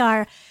Christians. We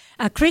are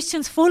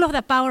Christians full of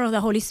the power of the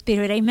Holy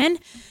Spirit. Amen.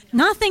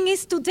 Nothing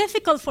is too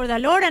difficult for the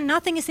Lord, and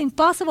nothing is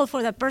impossible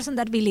for the person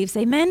that believes.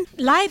 Amen.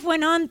 Life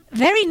went on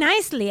very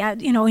nicely.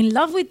 In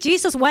love with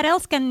Jesus. What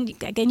else can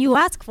you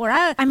ask for?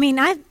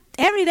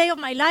 Every day of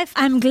my life,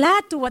 I'm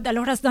glad to what the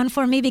Lord has done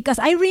for me, because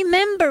I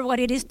remember what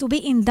it is to be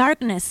in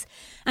darkness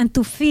and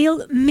to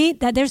feel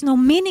that there's no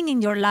meaning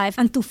in your life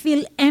and to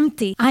feel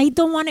empty. I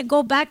don't want to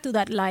go back to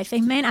that life.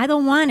 Amen. I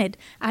don't want it.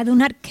 I do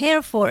not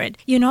care for it.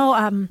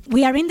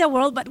 We are in the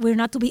world, but we're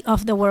not to be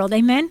of the world.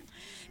 Amen.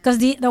 Because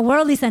the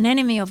world is an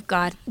enemy of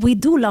God. We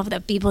do love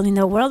the people in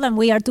the world, and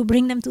we are to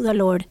bring them to the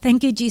Lord.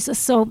 Thank you, Jesus.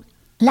 So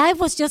life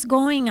was just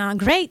going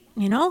great,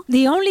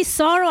 The only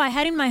sorrow I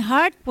had in my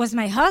heart was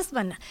my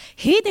husband.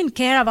 He didn't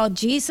care about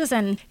Jesus,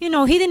 and, he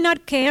did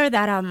not care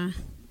that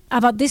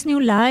about this new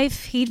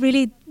life. He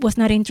really was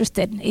not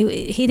interested.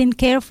 He didn't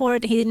care for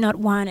it. He did not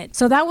want it.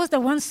 So that was the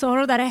one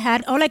sorrow that I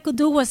had. All I could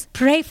do was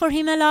pray for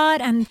him a lot,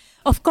 and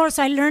of course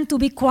I learned to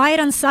be quiet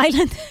and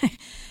silent.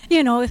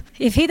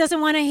 If he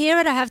doesn't want to hear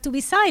it, I have to be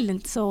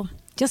silent. So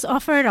just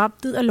offer it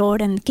up to the Lord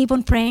and keep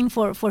on praying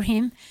for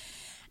him.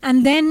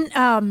 And then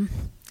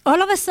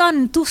all of a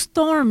sudden, 2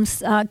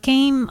 storms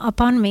came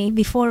upon me,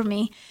 before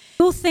me.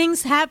 2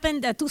 things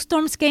happened. 2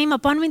 storms came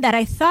upon me that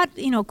I thought,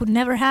 could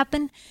never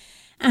happen.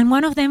 And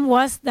one of them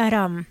was that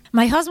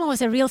my husband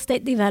was a real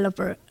estate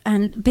developer,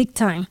 and big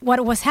time.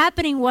 What was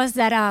happening was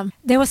that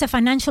there was a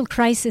financial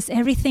crisis.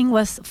 Everything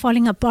was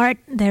falling apart.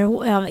 The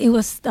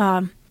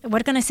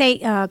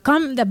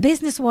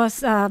business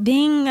was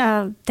being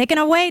taken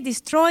away,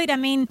 destroyed.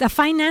 The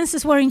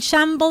finances were in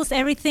shambles.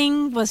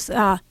 Everything was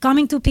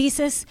coming to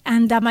pieces.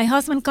 And my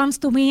husband comes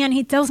to me and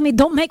he tells me,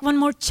 "Don't make one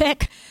more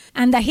check.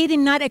 and that he did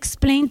not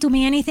explain to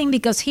me anything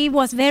because he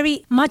was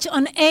very much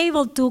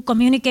unable to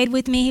communicate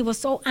with me. He was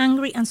so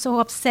angry and so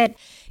upset,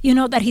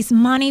 that his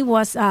money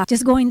was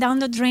just going down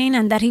the drain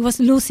and that he was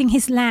losing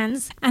his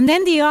lands. And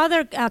then the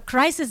other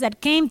crisis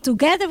that came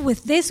together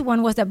with this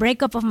one was the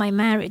breakup of my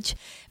marriage,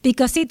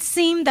 because it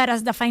seemed that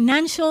as the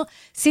financial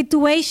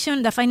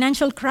situation, the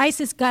financial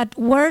crisis got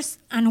worse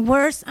and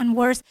worse and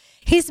worse,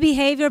 his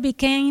behavior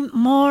became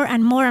more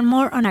and more and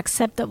more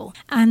unacceptable.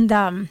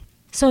 And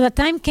so the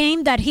time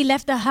came that he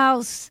left the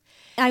house.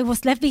 I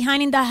was left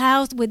behind in the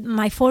house with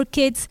my 4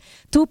 kids,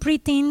 2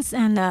 preteens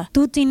and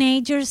 2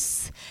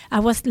 teenagers. I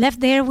was left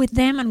there with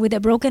them and with a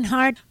broken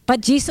heart.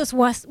 But Jesus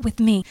was with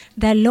me.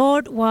 The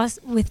Lord was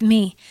with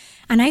me.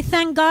 And I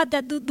thank God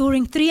that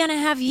during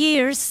 3.5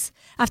 years,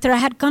 after I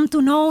had come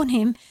to know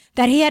him,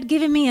 that he had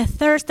given me a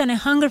thirst and a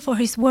hunger for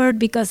his word,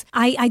 because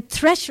I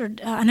treasured,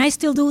 and I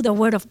still do, the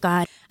word of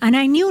God. And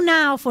I knew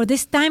now, for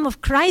this time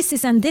of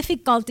crisis and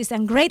difficulties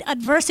and great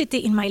adversity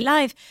in my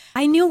life,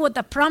 I knew what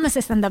the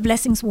promises and the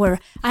blessings were.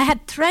 I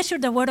had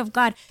treasured the word of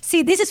God.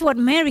 See, this is what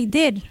Mary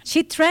did.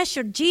 She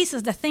treasured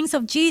Jesus, the things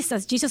of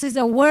Jesus. Jesus is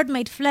the word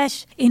made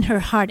flesh in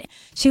her heart.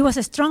 She was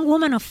a strong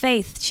woman of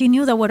faith. She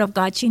knew the word of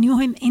God. She knew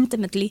him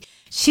intimately.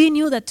 She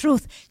knew the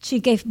truth. She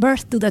gave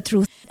birth to the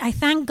truth. I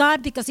thank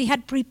God because he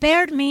had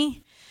prepared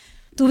me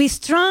to be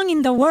strong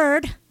in the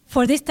word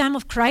for this time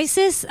of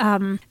crisis.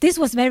 This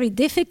was very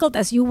difficult,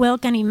 as you well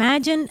can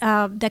imagine.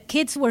 The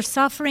kids were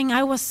suffering.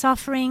 I was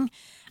suffering.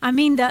 I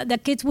mean, the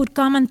kids would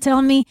come and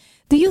tell me,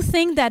 do you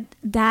think that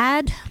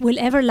Dad will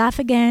ever laugh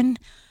again?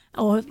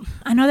 Or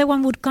another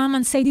one would come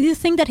and say, do you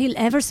think that he'll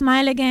ever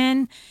smile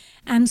again?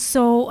 And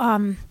so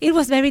it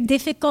was very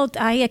difficult.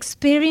 I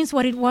experienced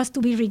what it was to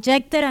be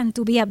rejected and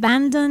to be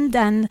abandoned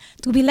and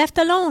to be left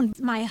alone.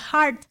 My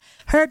heart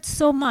hurt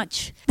so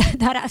much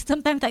that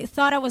sometimes I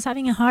thought I was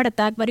having a heart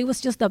attack, but it was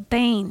just the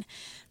pain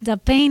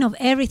of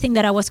everything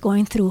that I was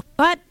going through.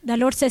 But the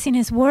Lord says in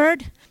his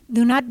word,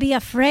 do not be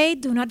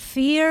afraid, do not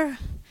fear,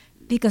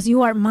 because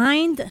you are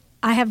mine.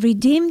 I have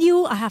redeemed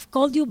you. I have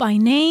called you by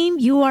name.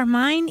 You are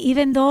mine.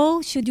 Even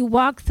though should you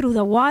walk through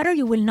the water,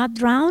 you will not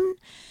drown.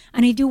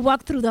 And if you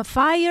walk through the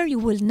fire, you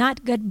will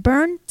not get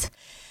burnt.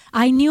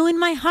 I knew in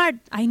my heart,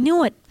 I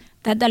knew it,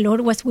 that the Lord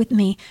was with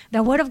me.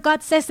 The word of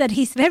God says that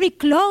he's very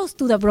close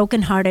to the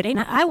brokenhearted. And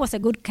I was a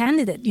good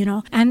candidate,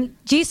 And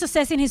Jesus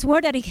says in his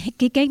word that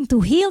he came to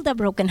heal the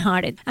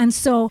brokenhearted. And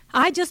so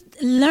I just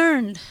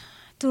learned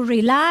to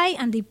rely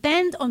and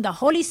depend on the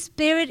Holy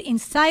Spirit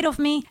inside of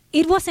me.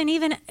 It wasn't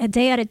even a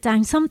day at a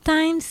time.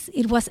 Sometimes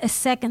it was a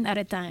second at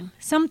a time.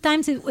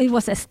 Sometimes it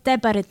was a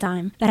step at a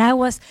time. That I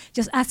was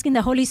just asking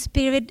the Holy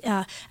Spirit,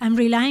 I'm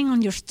relying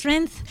on your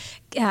strength.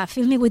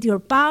 Fill me with your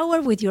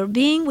power, with your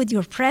being, with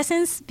your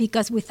presence,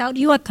 because without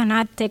you, I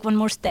cannot take one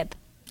more step.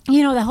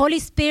 The Holy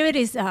Spirit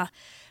is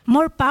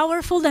more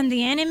powerful than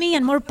the enemy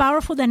and more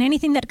powerful than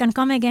anything that can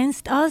come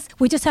against us.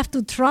 We just have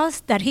to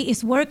trust that he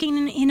is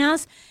working in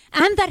us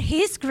and that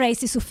his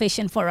grace is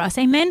sufficient for us.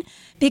 Amen?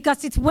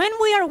 Because it's when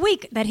we are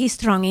weak that he's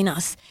strong in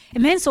us.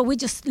 Amen? So we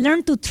just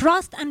learn to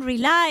trust and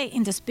rely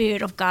in the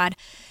Spirit of God.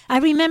 I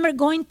remember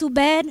going to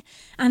bed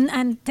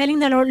and telling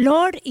the Lord,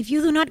 Lord, if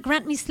you do not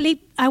grant me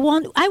sleep, I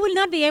will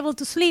not be able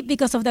to sleep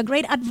because of the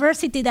great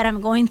adversity that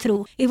I'm going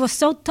through. It was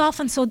so tough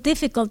and so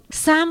difficult.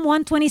 Psalm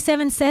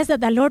 127 says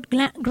that the Lord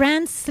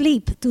grants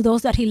sleep to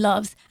those that he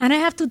loves. And I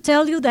have to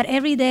tell you that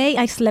every day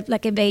I slept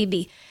like a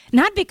baby.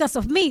 Not because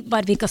of me,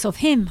 but because of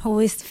him who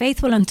is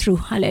faithful and true.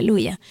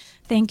 Hallelujah.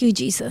 Thank you,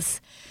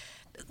 Jesus.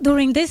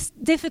 During this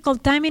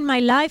difficult time in my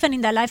life and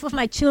in the life of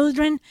my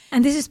children,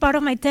 and this is part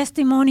of my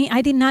testimony,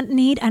 I did not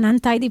need an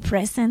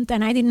antidepressant,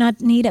 and I did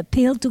not need a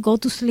pill to go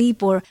to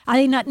sleep, or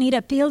I did not need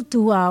a pill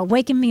to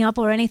waken me up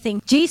or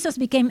anything. Jesus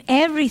became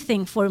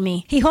everything for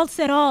me. He holds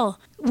it all.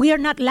 We are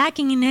not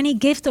lacking in any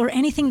gift or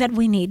anything that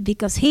we need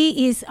because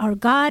he is our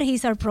God,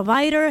 he's our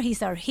provider,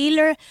 he's our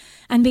healer.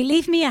 And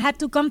believe me, I had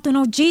to come to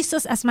know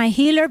Jesus as my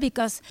healer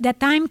because the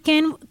time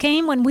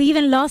came when we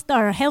even lost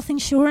our health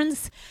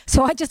insurance.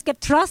 So I just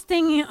kept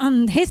trusting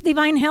on his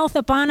divine health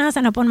upon us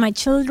and upon my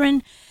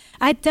children.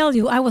 I tell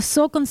you, I was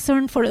so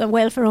concerned for the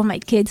welfare of my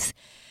kids.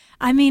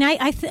 I mean,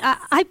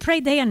 I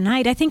prayed day and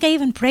night. I think I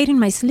even prayed in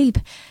my sleep.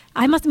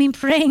 I must have been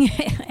praying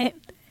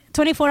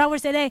 24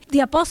 hours a day.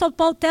 The Apostle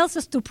Paul tells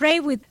us to pray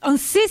with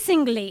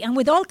unceasingly and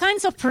with all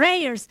kinds of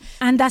prayers.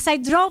 And as I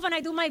drove and I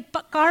do my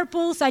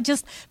carpools, I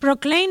just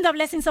proclaimed the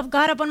blessings of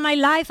God upon my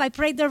life. I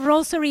prayed the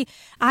rosary.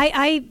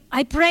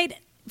 I prayed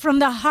from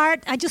the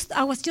heart.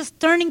 I was just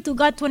turning to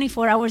God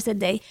 24 hours a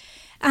day.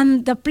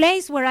 And the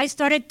place where I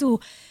started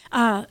to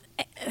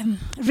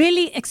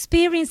really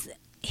experience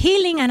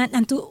healing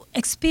and to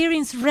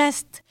experience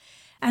rest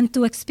and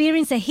to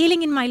experience a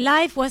healing in my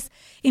life was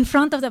in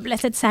front of the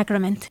Blessed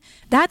Sacrament.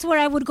 That's where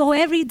I would go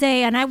every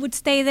day, and I would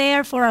stay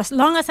there for as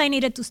long as I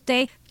needed to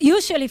stay.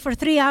 Usually for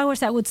 3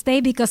 hours I would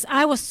stay because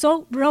I was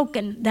so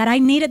broken that I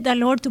needed the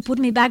Lord to put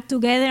me back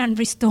together and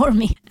restore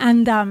me.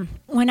 And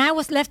when I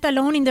was left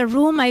alone in the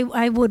room,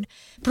 I would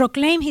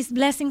proclaim His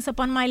blessings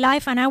upon my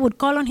life, and I would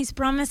call on His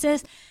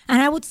promises,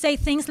 and I would say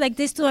things like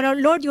this to the Lord: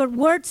 Lord, your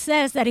word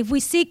says that if we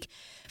seek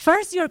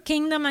first your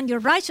kingdom and your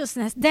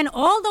righteousness, then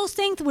all those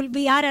things will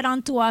be added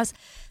unto us.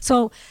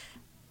 So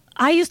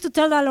I used to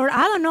tell the Lord,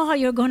 I don't know how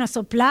you're going to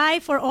supply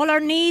for all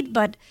our need,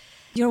 but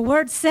your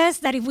word says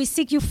that if we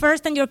seek you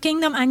first and your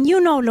kingdom, and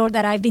you know, Lord,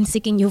 that I've been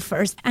seeking you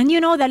first. And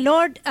you know, the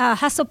Lord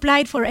has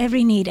supplied for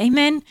every need.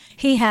 Amen.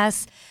 He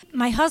has.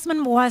 My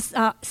husband was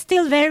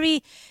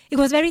it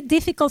was very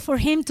difficult for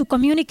him to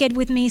communicate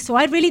with me. So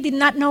I really did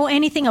not know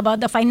anything about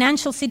the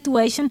financial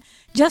situation,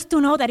 just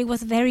to know that it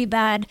was very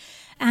bad.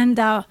 And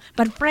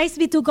but praise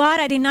be to God,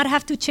 I did not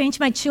have to change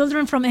my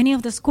children from any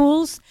of the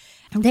schools.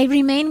 They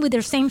remained with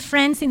their same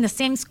friends in the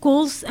same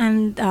schools.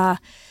 And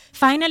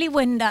finally,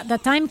 when the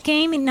time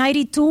came in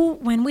 92,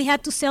 when we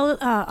had to sell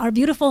our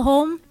beautiful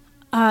home,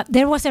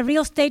 there was a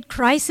real estate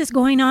crisis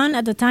going on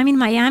at the time in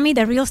Miami.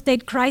 The real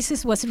estate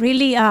crisis was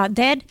really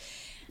dead.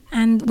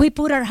 And we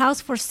put our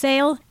house for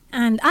sale.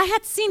 And I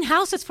had seen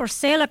houses for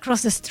sale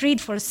across the street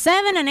for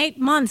 7 and 8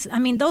 months. I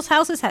mean, those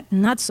houses had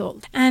not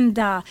sold. And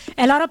a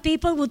lot of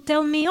people would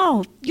tell me,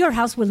 oh, your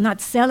house will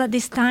not sell at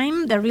this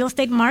time. The real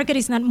estate market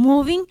is not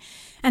moving.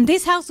 And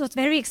this house was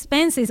very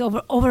expensive,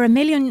 over $1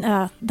 million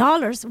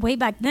way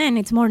back then.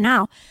 It's more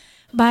now.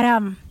 But,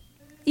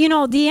 you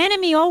know, the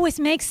enemy always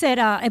makes it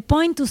a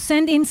point to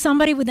send in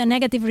somebody with a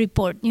negative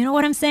report. You know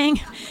what I'm saying?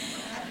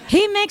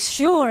 He makes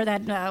sure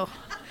that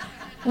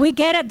we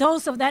get a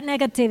dose of that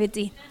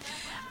negativity.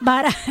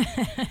 But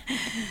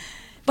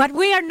but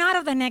we are not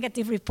of the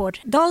negative report.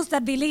 Those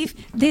that believe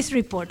this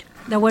report,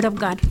 the Word of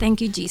God.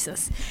 Thank you,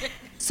 Jesus.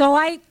 So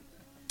I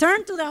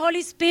turned to the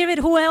Holy Spirit.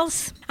 Who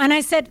else? And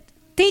I said,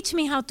 teach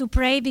me how to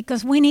pray,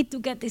 because we need to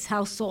get this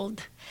house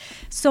sold.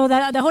 So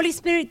the Holy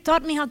Spirit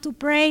taught me how to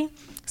pray.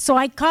 So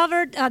I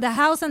covered the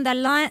house and the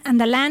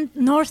land,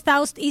 north,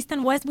 south, east,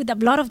 and west with the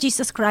blood of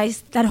Jesus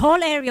Christ. That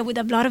whole area with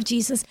the blood of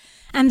Jesus.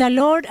 And the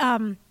Lord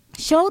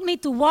showed me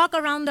to walk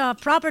around the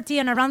property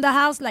and around the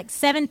house like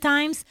 7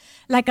 times,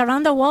 like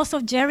around the walls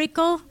of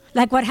Jericho,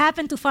 like what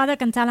happened to Father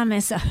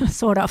Cantalamessa,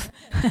 sort of.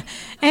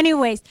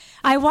 Anyways,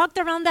 I walked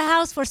around the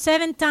house for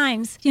 7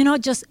 times, you know,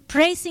 just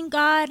praising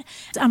God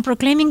and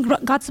proclaiming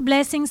God's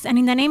blessings. And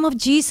in the name of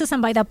Jesus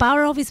and by the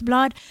power of His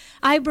blood,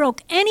 I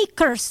broke any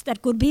curse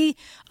that could be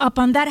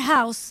upon that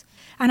house.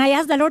 And I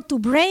asked the Lord to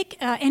break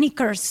any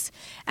curse.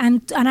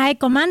 And I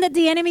commanded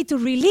the enemy to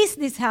release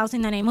this house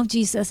in the name of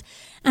Jesus.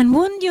 And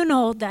wouldn't you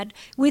know that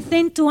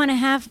within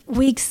 2.5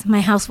 weeks, my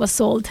house was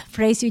sold.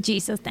 Praise you,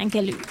 Jesus. Thank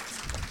you, Lord.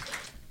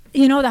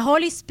 You know, the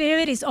Holy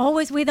Spirit is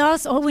always with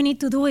us. All we need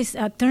to do is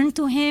turn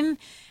to Him.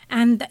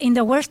 And in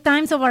the worst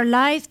times of our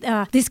life,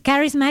 this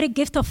charismatic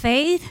gift of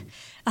faith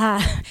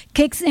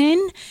kicks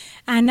in.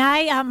 And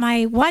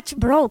my watch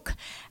broke.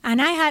 And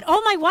I had,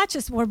 all my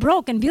watches were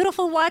broken,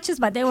 beautiful watches,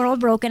 but they were all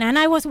broken. And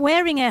I was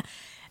wearing a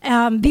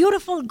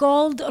beautiful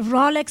gold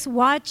Rolex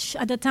watch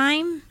at the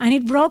time, and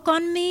it broke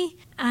on me.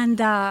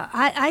 And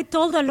I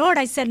told the Lord,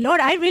 I said,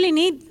 Lord, I really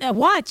need a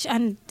watch.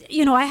 And,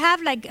 you know, I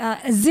have like a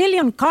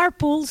zillion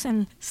carpools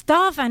and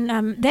stuff and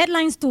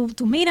deadlines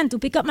to meet and to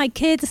pick up my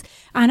kids.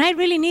 And I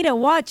really need a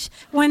watch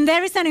when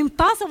there is an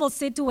impossible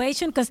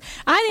situation, because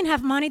I didn't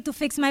have money to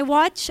fix my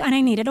watch and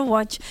I needed a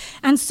watch.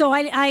 And so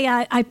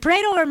I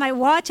prayed over my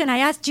watch and I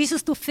asked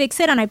Jesus to fix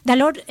it. And the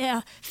Lord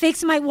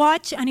fixed my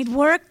watch, and it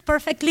worked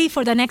perfectly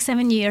for the next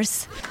 7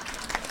 years.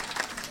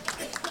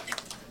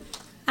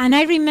 And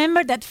I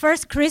remember that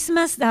first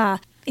Christmas,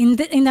 in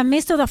the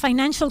midst of the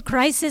financial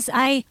crisis,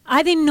 I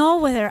didn't know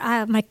whether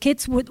my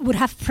kids would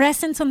have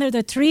presents under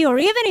the tree, or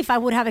even if I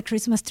would have a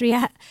Christmas tree.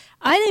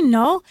 I didn't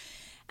know.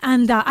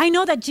 And I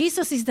know that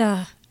Jesus is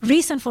the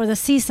reason for the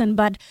season,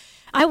 but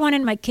I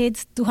wanted my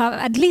kids to have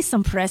at least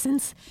some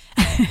presents.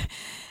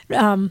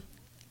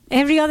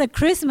 Every other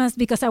Christmas,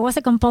 because I was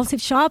a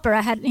compulsive shopper,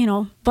 I had,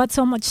 bought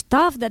so much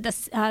stuff that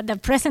the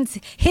presents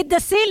hit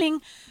the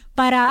ceiling.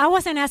 But I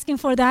wasn't asking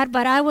for that,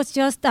 but I was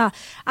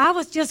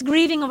just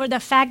grieving over the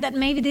fact that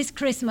maybe this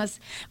Christmas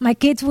my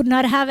kids would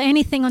not have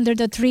anything under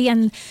the tree,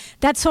 and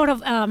that sort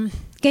of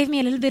gave me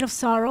a little bit of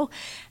sorrow.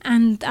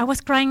 And I was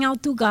crying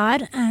out to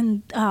God,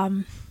 and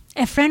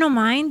a friend of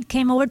mine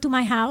came over to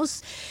my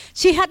house.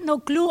 She had no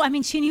clue. I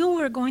mean, she knew we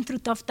were going through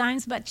tough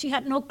times, but she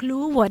had no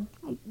clue what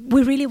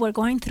we really were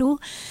going through,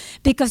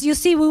 because you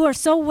see, we were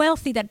so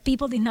wealthy that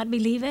people did not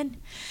believe it.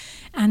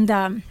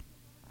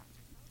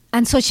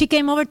 And so she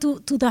came over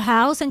to the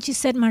house, and she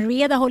said,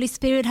 Maria, the Holy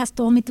Spirit has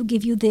told me to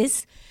give you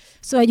this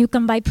so that you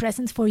can buy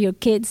presents for your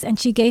kids. And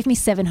she gave me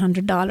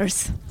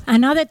 $700.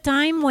 Another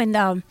time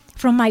when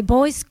from my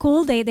boys'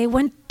 school, they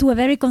went to a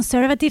very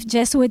conservative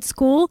Jesuit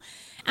school.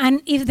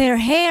 And if their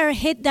hair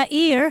hit the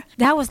ear,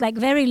 that was like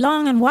very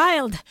long and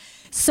wild.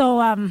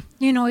 So,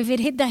 if it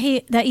hit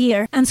the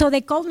ear. And so they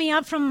called me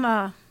up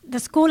from the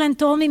school and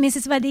told me,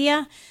 Mrs.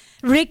 Badia,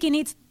 Ricky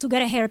needs to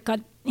get a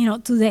haircut,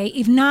 today.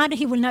 If not,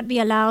 he will not be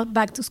allowed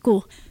back to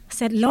school. I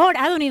said, Lord,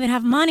 I don't even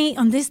have money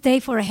on this day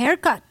for a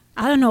haircut.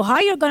 I don't know how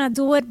you're going to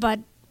do it, but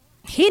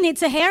he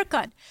needs a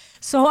haircut.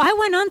 So I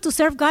went on to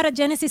serve God at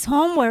Genesis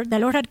Home, where the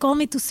Lord had called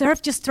me to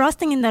serve, just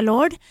trusting in the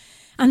Lord.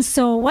 And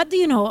so what do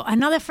you know?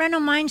 Another friend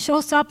of mine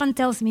shows up and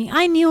tells me,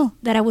 I knew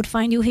that I would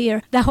find you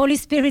here. The Holy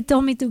Spirit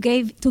told me to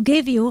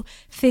give you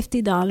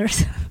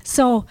 $50.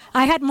 So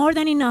I had more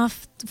than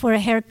enough for a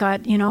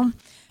haircut,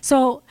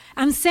 So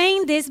I'm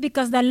saying this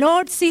because the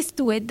Lord sees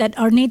to it that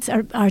our needs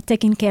are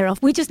taken care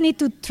of. We just need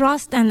to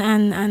trust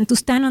and to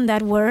stand on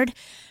that word.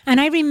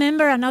 And I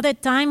remember another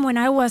time when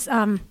I was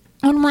on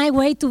my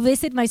way to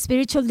visit my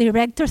spiritual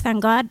director.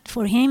 Thank God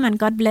for him, and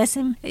God bless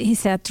him.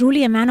 He's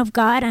truly a man of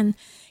God. And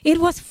it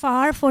was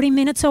far, 40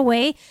 minutes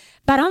away.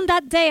 But on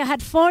that day, I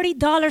had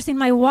 $40 in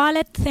my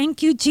wallet.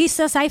 Thank you,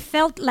 Jesus. I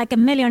felt like a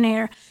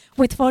millionaire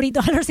with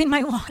 $40 in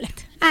my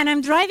wallet. And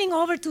I'm driving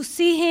over to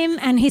see him,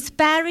 and his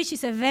parish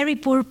is a very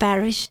poor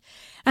parish.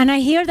 And I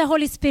hear the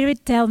Holy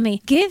Spirit tell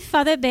me, give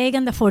Father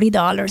Bagan the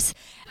 $40.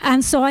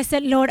 And so I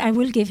said, Lord, I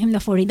will give him the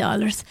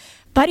 $40.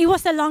 But it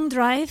was a long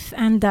drive,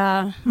 and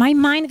my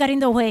mind got in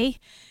the way.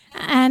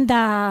 And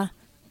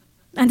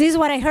this is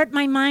what I heard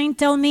my mind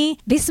tell me,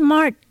 be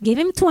smart, give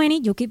him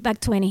 20, you keep back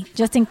 20,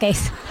 just in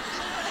case.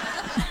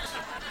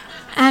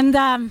 And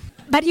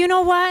but you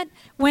know what?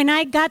 When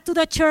I got to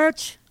the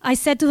church, I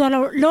said to the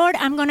Lord, Lord,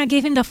 I'm going to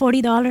give him the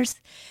 $40.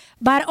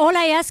 But all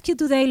I ask you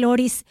today, Lord,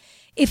 is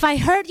if I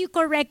heard you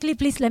correctly,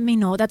 please let me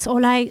know. That's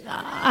all I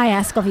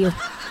ask of you.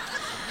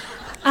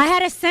 I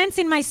had a sense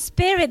in my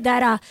spirit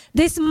that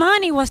this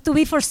money was to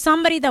be for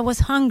somebody that was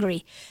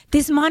hungry.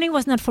 This money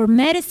was not for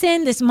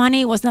medicine. This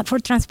money was not for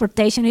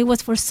transportation. It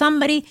was for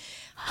somebody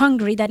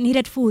hungry that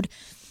needed food.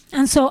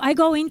 And so I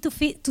go in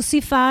to see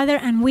Father,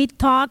 and we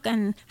talk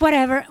and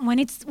whatever. When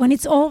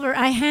it's over,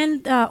 I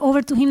hand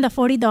over to him the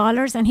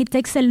 $40, and he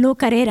takes a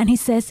look at it, and he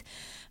says,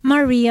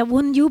 Maria,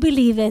 wouldn't you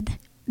believe it,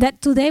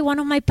 that today one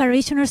of my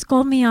parishioners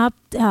called me up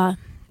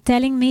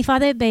telling me,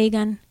 Father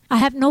Bagan, I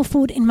have no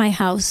food in my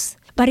house.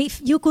 But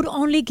if you could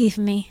only give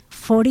me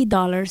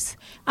 $40,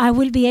 I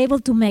will be able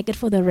to make it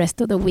for the rest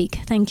of the week.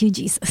 Thank you,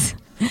 Jesus.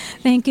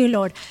 Thank you,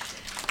 Lord.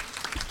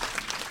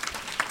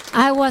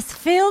 I was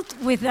filled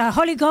with the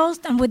Holy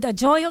Ghost and with the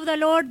joy of the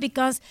Lord,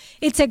 because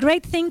it's a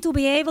great thing to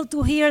be able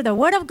to hear the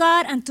Word of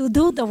God and to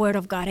do the Word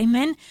of God.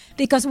 Amen?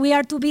 Because we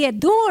are to be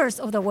doers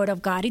of the Word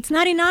of God. It's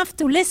not enough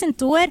to listen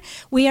to it.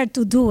 We are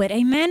to do it.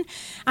 Amen?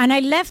 And I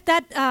left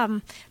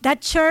that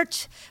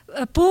church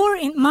poor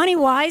in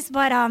money-wise,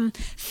 but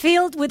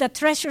filled with the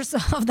treasures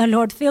of the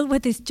Lord, filled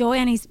with His joy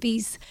and His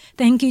peace.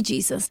 Thank you,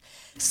 Jesus.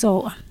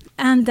 So...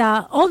 And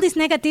all this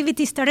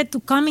negativity started to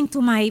come into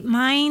my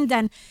mind,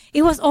 and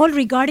it was all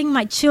regarding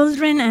my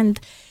children. And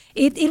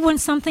it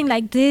went something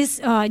like this: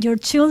 your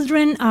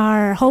children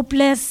are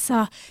hopeless.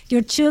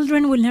 Your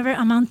children will never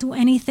amount to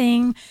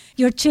anything.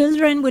 Your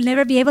children will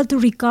never be able to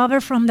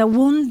recover from the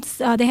wounds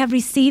they have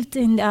received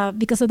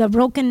because of the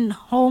broken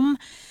home.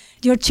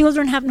 Your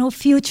children have no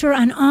future,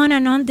 and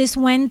on this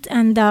went.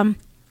 And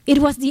it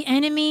was the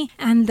enemy,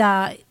 and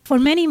for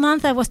many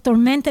months I was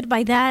tormented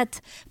by that.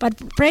 But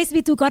praise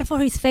be to God for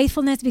His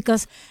faithfulness,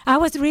 because I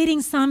was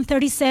reading Psalm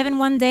 37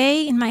 one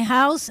day in my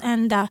house,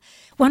 and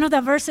one of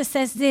the verses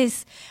says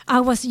this: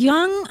 I was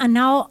young and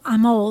now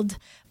I'm old,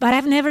 but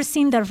I've never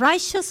seen the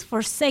righteous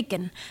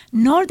forsaken,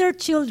 nor their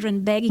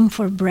children begging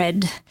for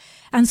bread.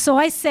 And so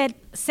I said,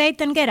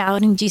 Satan, get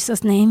out in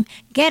Jesus' name.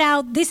 Get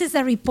out. This is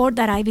a report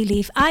that I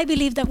believe. I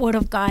believe the Word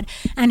of God.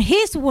 And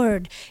His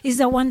Word is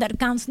the one that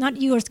counts,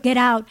 not yours. Get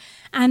out.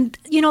 And,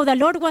 the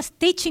Lord was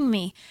teaching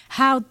me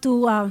how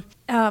to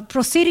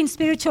proceed in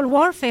spiritual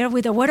warfare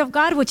with the Word of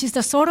God, which is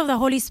the sword of the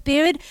Holy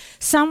Spirit.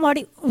 Psalm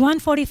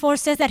 144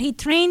 says that He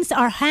trains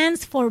our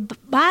hands for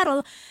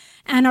battle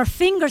and our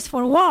fingers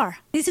for war.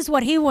 This is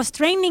what He was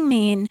training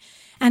me in.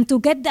 And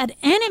to get that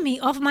enemy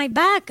off my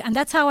back. And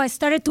that's how I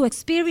started to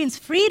experience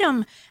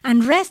freedom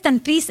and rest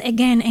and peace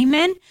again.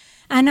 Amen.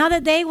 Another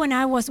day when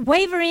I was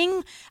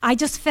wavering, I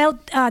just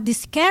felt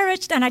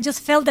discouraged. And I just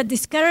felt that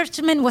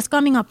discouragement was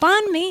coming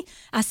upon me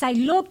as I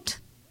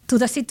looked to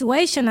the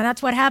situation. And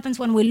that's what happens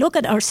when we look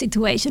at our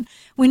situation.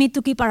 We need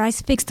to keep our eyes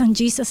fixed on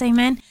Jesus.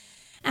 Amen.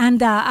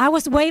 And I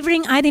was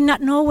wavering. I did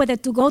not know whether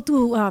to go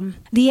to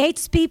the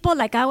AIDS people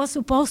like I was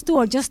supposed to,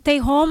 or just stay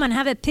home and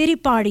have a pity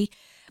party.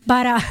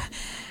 But...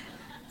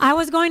 I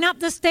was going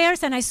up the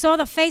stairs, and I saw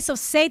the face of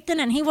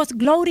Satan, and he was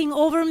gloating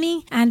over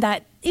me. And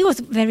it was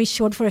very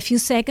short for a few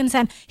seconds,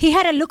 and he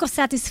had a look of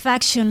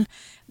satisfaction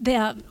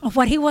of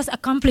what he was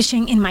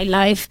accomplishing in my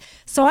life.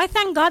 So I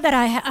thank God that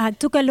I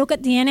took a look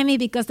at the enemy,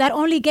 because that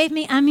only gave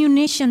me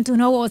ammunition to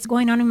know what was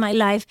going on in my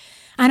life.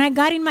 And I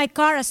got in my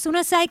car as soon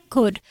as I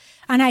could,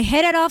 and I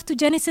headed off to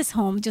Genesis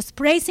Home, just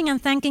praising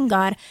and thanking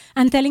God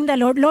and telling the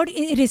Lord, Lord,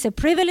 it is a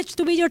privilege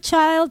to be your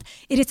child.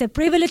 It is a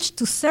privilege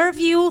to serve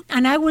you,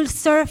 and I will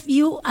serve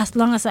you as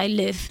long as I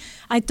live.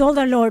 I told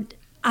the Lord,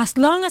 as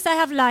long as I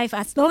have life,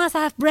 as long as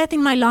I have breath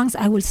in my lungs,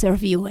 I will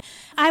serve you.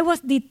 I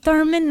was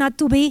determined not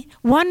to be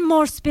one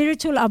more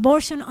spiritual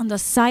abortion on the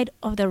side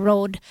of the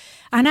road.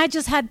 And I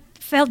just had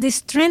felt this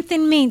strength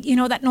in me,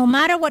 that no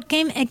matter what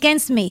came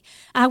against me,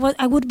 I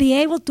would be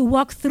able to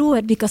walk through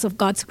it because of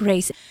God's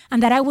grace,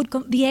 and that I would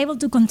be able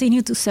to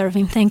continue to serve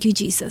Him. Thank you,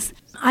 Jesus.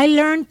 I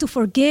learned to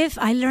forgive.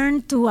 I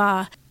learned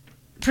to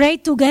pray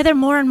together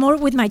more and more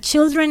with my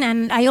children,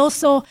 and I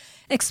also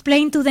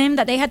explained to them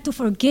that they had to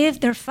forgive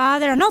their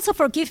father and also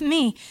forgive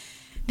me,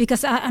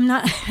 because I'm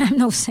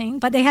no saint,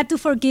 but they had to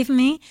forgive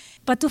me,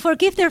 but to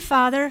forgive their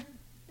father,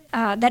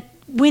 that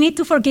we need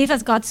to forgive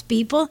as God's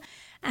people.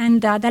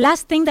 And the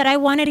last thing that I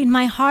wanted in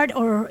my heart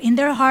or in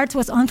their hearts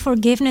was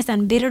unforgiveness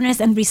and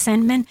bitterness and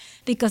resentment,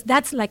 because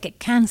that's like a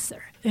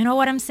cancer. You know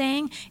what I'm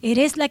saying? It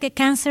is like a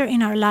cancer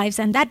in our lives.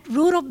 And that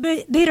root of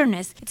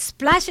bitterness, it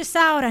splashes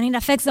out and it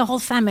affects the whole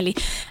family.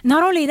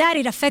 Not only that,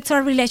 it affects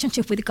our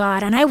relationship with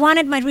God. And I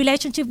wanted my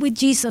relationship with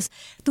Jesus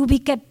to be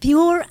kept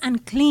pure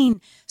and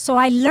clean. So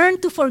I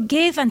learned to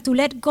forgive and to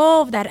let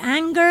go of that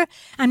anger.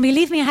 And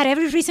believe me, I had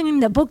every reason in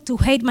the book to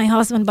hate my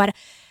husband, but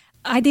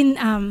I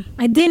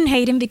didn't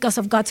hate him because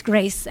of God's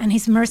grace and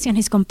His mercy and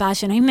His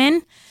compassion.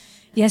 Amen?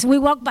 Yes, we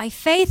walk by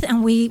faith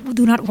and we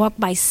do not walk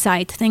by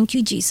sight. Thank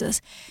you,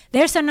 Jesus.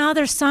 There's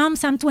another Psalm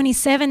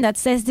 27, that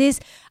says this: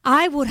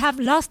 I would have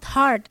lost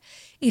heart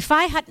if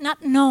I had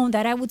not known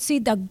that I would see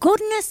the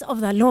goodness of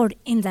the Lord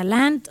in the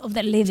land of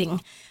the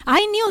living.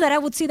 I knew that I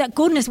would see that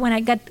goodness when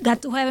I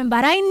got to heaven,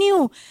 but I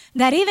knew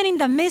that even in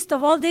the midst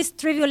of all this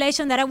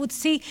tribulation, that I would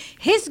see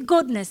His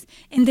goodness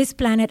in this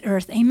planet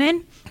Earth.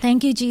 Amen?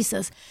 Thank you,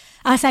 Jesus.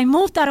 As I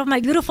moved out of my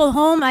beautiful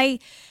home, I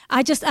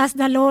just asked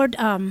the Lord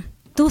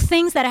two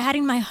things that I had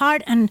in my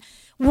heart, and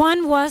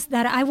one was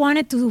that I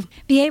wanted to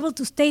be able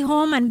to stay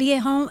home and be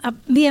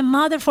a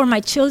mother for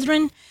my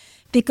children,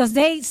 because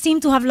they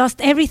seemed to have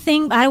lost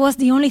everything, but I was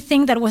the only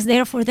thing that was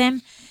there for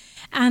them.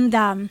 And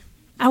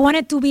I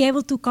wanted to be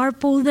able to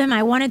carpool them.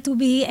 I wanted to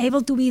be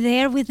able to be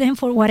there with them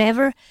for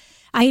whatever.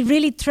 I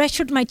really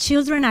treasured my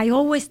children. I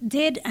always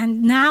did,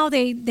 and now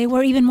they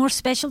were even more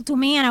special to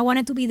me, and I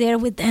wanted to be there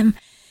with them.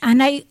 And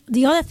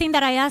the other thing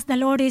that I asked the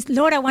Lord is,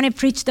 Lord, I want to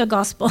preach the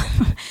gospel.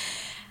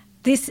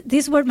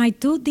 These were my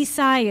two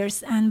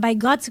desires, and by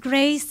God's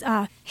grace,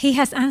 He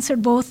has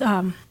answered both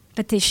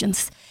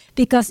petitions.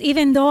 Because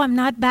even though I'm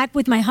not back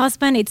with my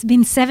husband, it's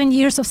been 7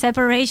 years of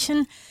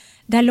separation,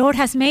 the Lord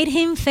has made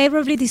him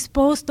favorably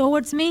disposed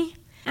towards me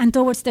and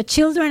towards the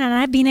children, and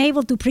I've been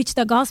able to preach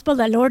the gospel.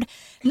 The Lord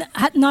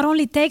not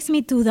only takes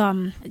me to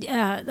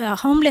the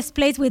homeless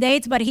place with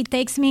AIDS, but He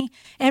takes me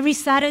every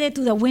Saturday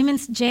to the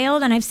women's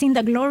jail, and I've seen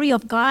the glory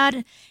of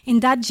God in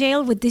that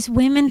jail with these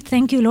women.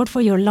 Thank you, Lord,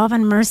 for your love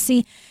and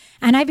mercy.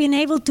 And I've been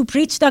able to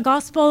preach the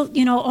gospel,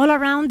 all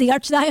around the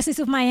Archdiocese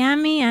of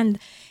Miami and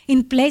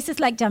in places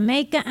like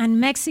Jamaica and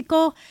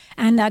Mexico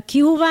and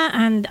Cuba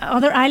and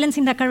other islands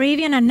in the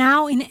Caribbean, and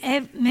now in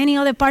many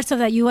other parts of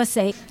the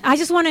USA. I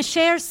just want to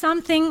share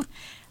something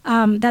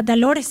that the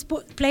Lord has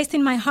placed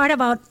in my heart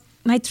about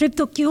my trip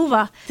to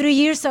Cuba 3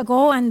 years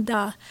ago. And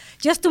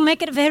just to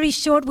make it very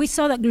short, we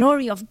saw the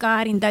glory of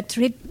God in that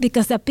trip,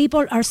 because the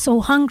people are so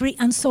hungry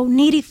and so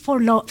needy for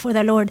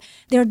the Lord.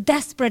 They're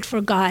desperate for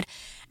God.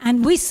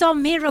 And we saw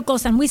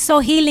miracles and we saw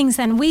healings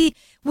and we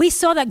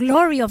saw the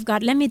glory of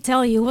God. Let me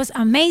tell you, it was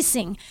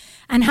amazing.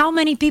 And how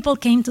many people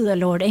came to the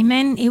Lord.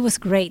 Amen. It was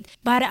great.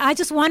 But I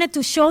just wanted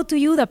to show to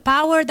you the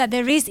power that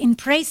there is in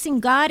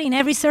praising God in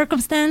every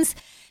circumstance.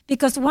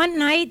 Because one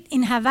night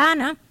in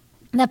Havana,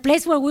 the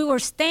place where we were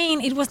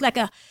staying, it was like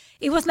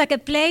a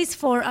place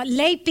for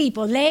lay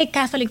people, lay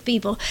Catholic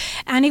people.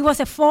 And it was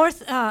at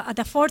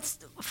the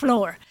fourth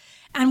floor.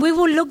 And we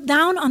would look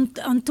down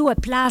onto a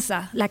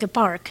plaza, like a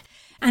park.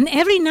 And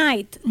every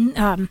night,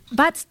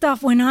 bad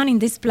stuff went on in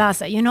this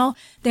plaza.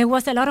 There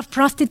was a lot of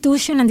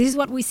prostitution, and this is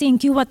what we see in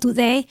Cuba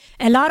today.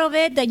 A lot of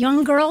it, the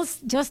young girls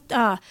just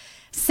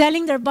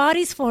selling their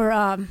bodies for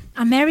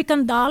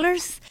American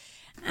dollars.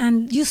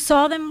 And you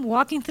saw them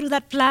walking through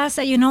that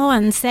plaza,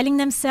 and selling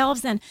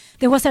themselves. And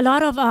there was a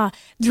lot of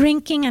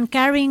drinking and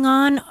carrying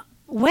on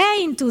way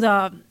into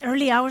the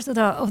early hours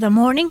of the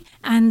morning.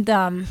 And,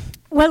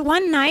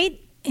 one night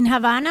in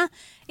Havana,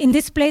 in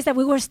this place that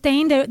we were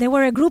staying, there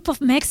were a group of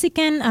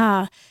Mexican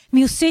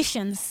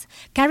musicians,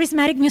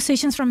 charismatic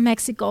musicians from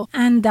Mexico.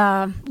 And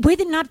we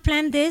did not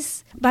plan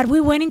this, but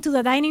we went into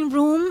the dining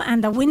room,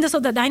 and the windows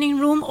of the dining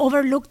room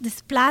overlooked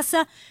this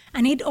plaza,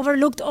 and it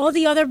overlooked all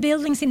the other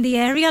buildings in the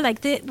area.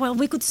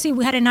 We could see,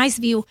 we had a nice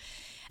view.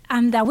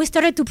 And we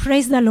started to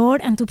praise the Lord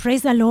and to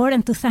praise the Lord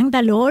and to thank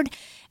the Lord.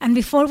 And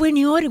before we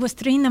knew it, it was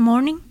 3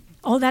 a.m.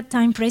 All that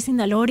time praising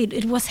the Lord,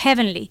 it was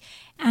heavenly.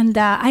 And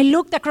I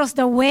looked across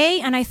the way,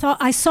 and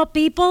I saw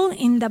people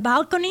in the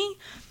balcony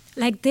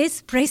like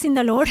this, praising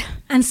the Lord.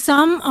 And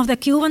some of the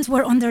Cubans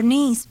were on their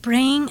knees,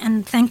 praying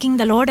and thanking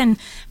the Lord and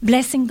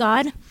blessing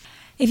God.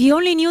 If you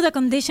only knew the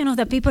condition of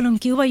the people in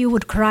Cuba, you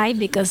would cry,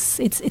 because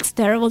it's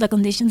terrible, the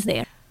conditions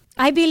there.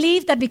 I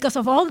believe that because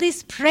of all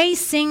this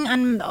praising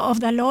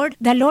of the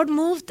Lord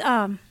moved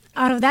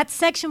out of that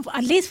section,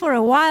 at least for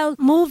a while,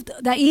 moved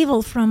the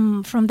evil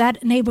from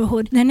that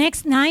neighborhood. The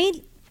next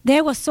night,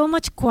 there was so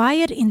much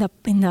quiet in the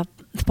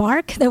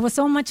park. There was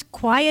so much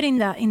quiet in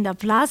the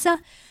plaza.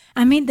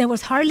 I mean, there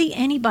was hardly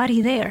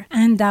anybody there.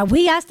 And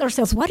we asked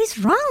ourselves, what is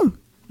wrong?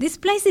 This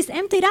place is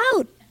emptied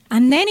out.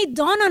 And then it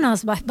dawned on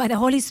us by the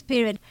Holy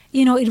Spirit,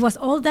 it was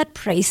all that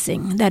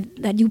praising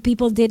that you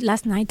people did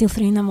last night till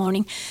 3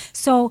 a.m.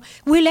 So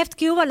we left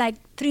Cuba like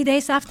 3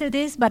 days after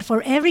this, but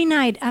for every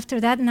night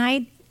after that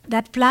night,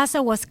 that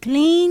plaza was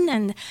clean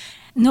and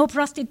no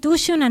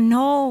prostitution and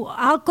no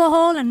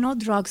alcohol and no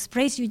drugs.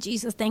 Praise you,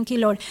 Jesus. Thank you,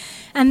 Lord.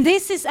 And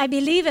this is, I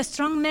believe, a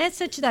strong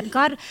message that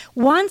God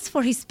wants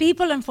for his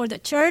people and for the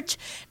church,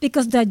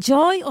 because the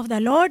joy of the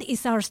Lord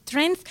is our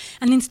strength.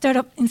 And instead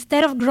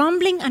of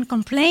grumbling and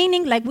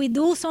complaining like we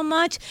do so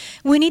much,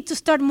 we need to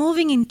start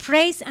moving in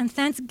praise and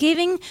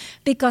thanksgiving,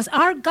 because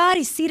our God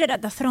is seated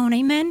at the throne.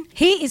 Amen.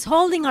 He is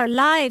holding our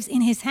lives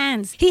in his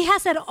hands. He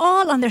has it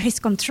all under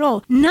his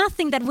control.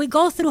 Nothing that we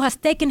go through has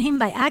taken him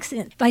by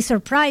accident, by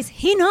surprise.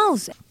 He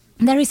knows.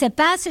 There is a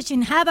passage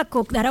in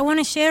Habakkuk that I want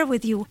to share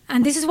with you.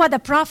 And this is what the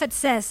prophet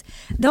says.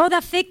 Though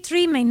the fig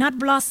tree may not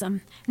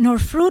blossom, nor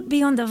fruit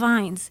be on the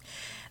vines,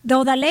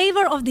 though the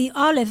labor of the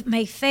olive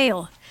may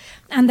fail,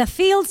 and the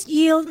fields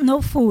yield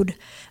no food,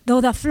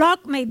 though the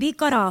flock may be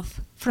cut off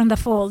from the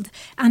fold,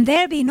 and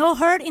there be no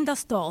herd in the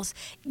stalls,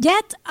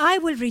 yet I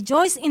will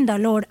rejoice in the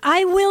Lord.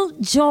 I will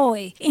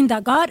joy in the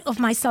God of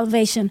my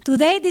salvation.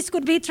 Today this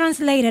could be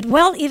translated,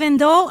 well, even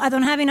though I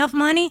don't have enough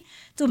money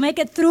to make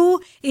it through,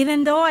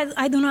 even though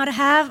I do not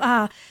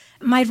have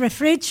my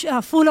fridge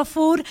full of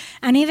food,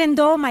 and even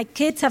though my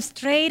kids have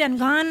strayed and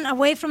gone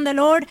away from the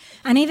Lord,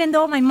 and even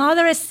though my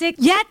mother is sick,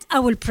 yet I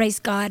will praise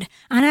God,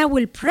 and I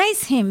will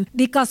praise him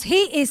because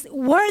he is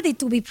worthy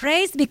to be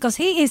praised, because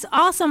he is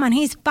awesome and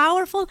he is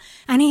powerful,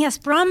 and he has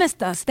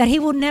promised us that he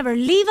would never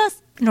leave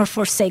us nor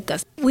forsake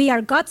us. We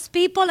are God's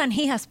people, and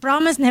he has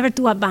promised never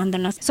to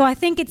abandon us. So I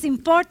think it's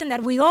important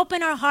that we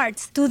open our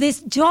hearts to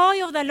this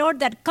joy of the Lord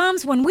that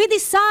comes when we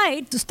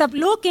decide to stop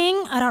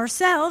looking at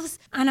ourselves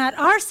and at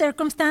our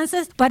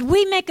circumstances, but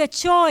we make a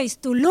choice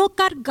to look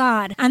at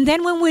God. And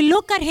then when we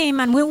look at him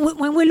and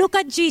when we look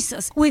at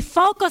Jesus, we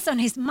focus on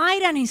his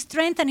might and his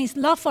strength and his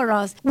love for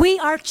us. We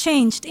are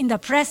changed in the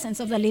presence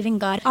of the living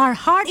God. Our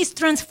heart is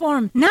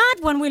transformed, not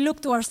when we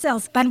look to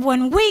ourselves, but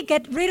when we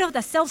get rid of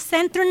the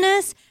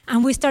self-centeredness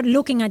and we start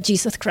looking at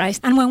Jesus Christ.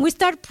 And when we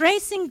start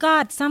praising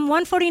God, Psalm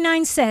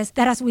 149 says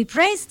that as we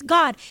praise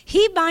God,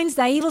 he binds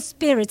the evil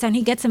spirits and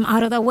he gets them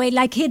out of the way,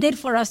 like he did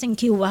for us in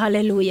Cuba.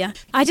 Hallelujah.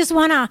 I just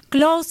want to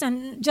close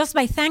and just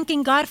by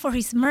thanking God for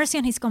his mercy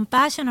and his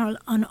compassion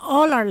on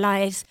all our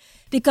lives.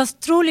 Because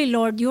truly,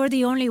 Lord, you're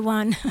the only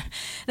one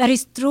that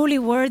is truly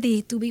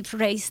worthy to be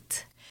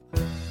praised.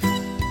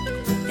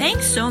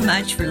 Thanks so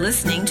much for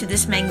listening to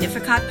this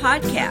Magnificat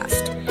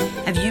podcast.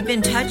 Have you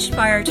been touched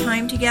by our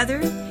time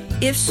together?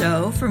 If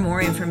so, for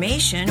more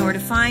information or to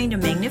find a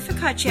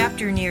Magnificat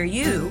chapter near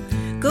you,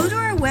 go to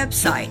our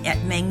website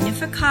at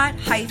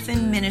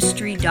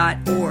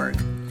magnificat-ministry.org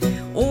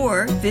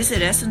or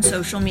visit us on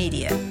social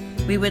media.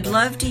 We would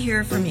love to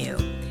hear from you.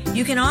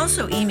 You can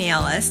also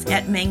email us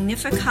at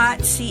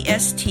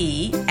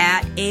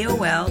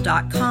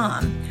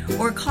magnificatcst@aol.com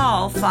or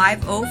call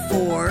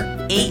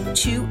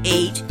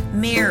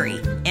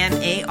 504-828-MARY,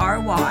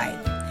 M-A-R-Y.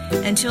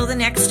 Until the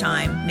next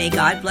time, may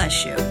God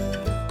bless you.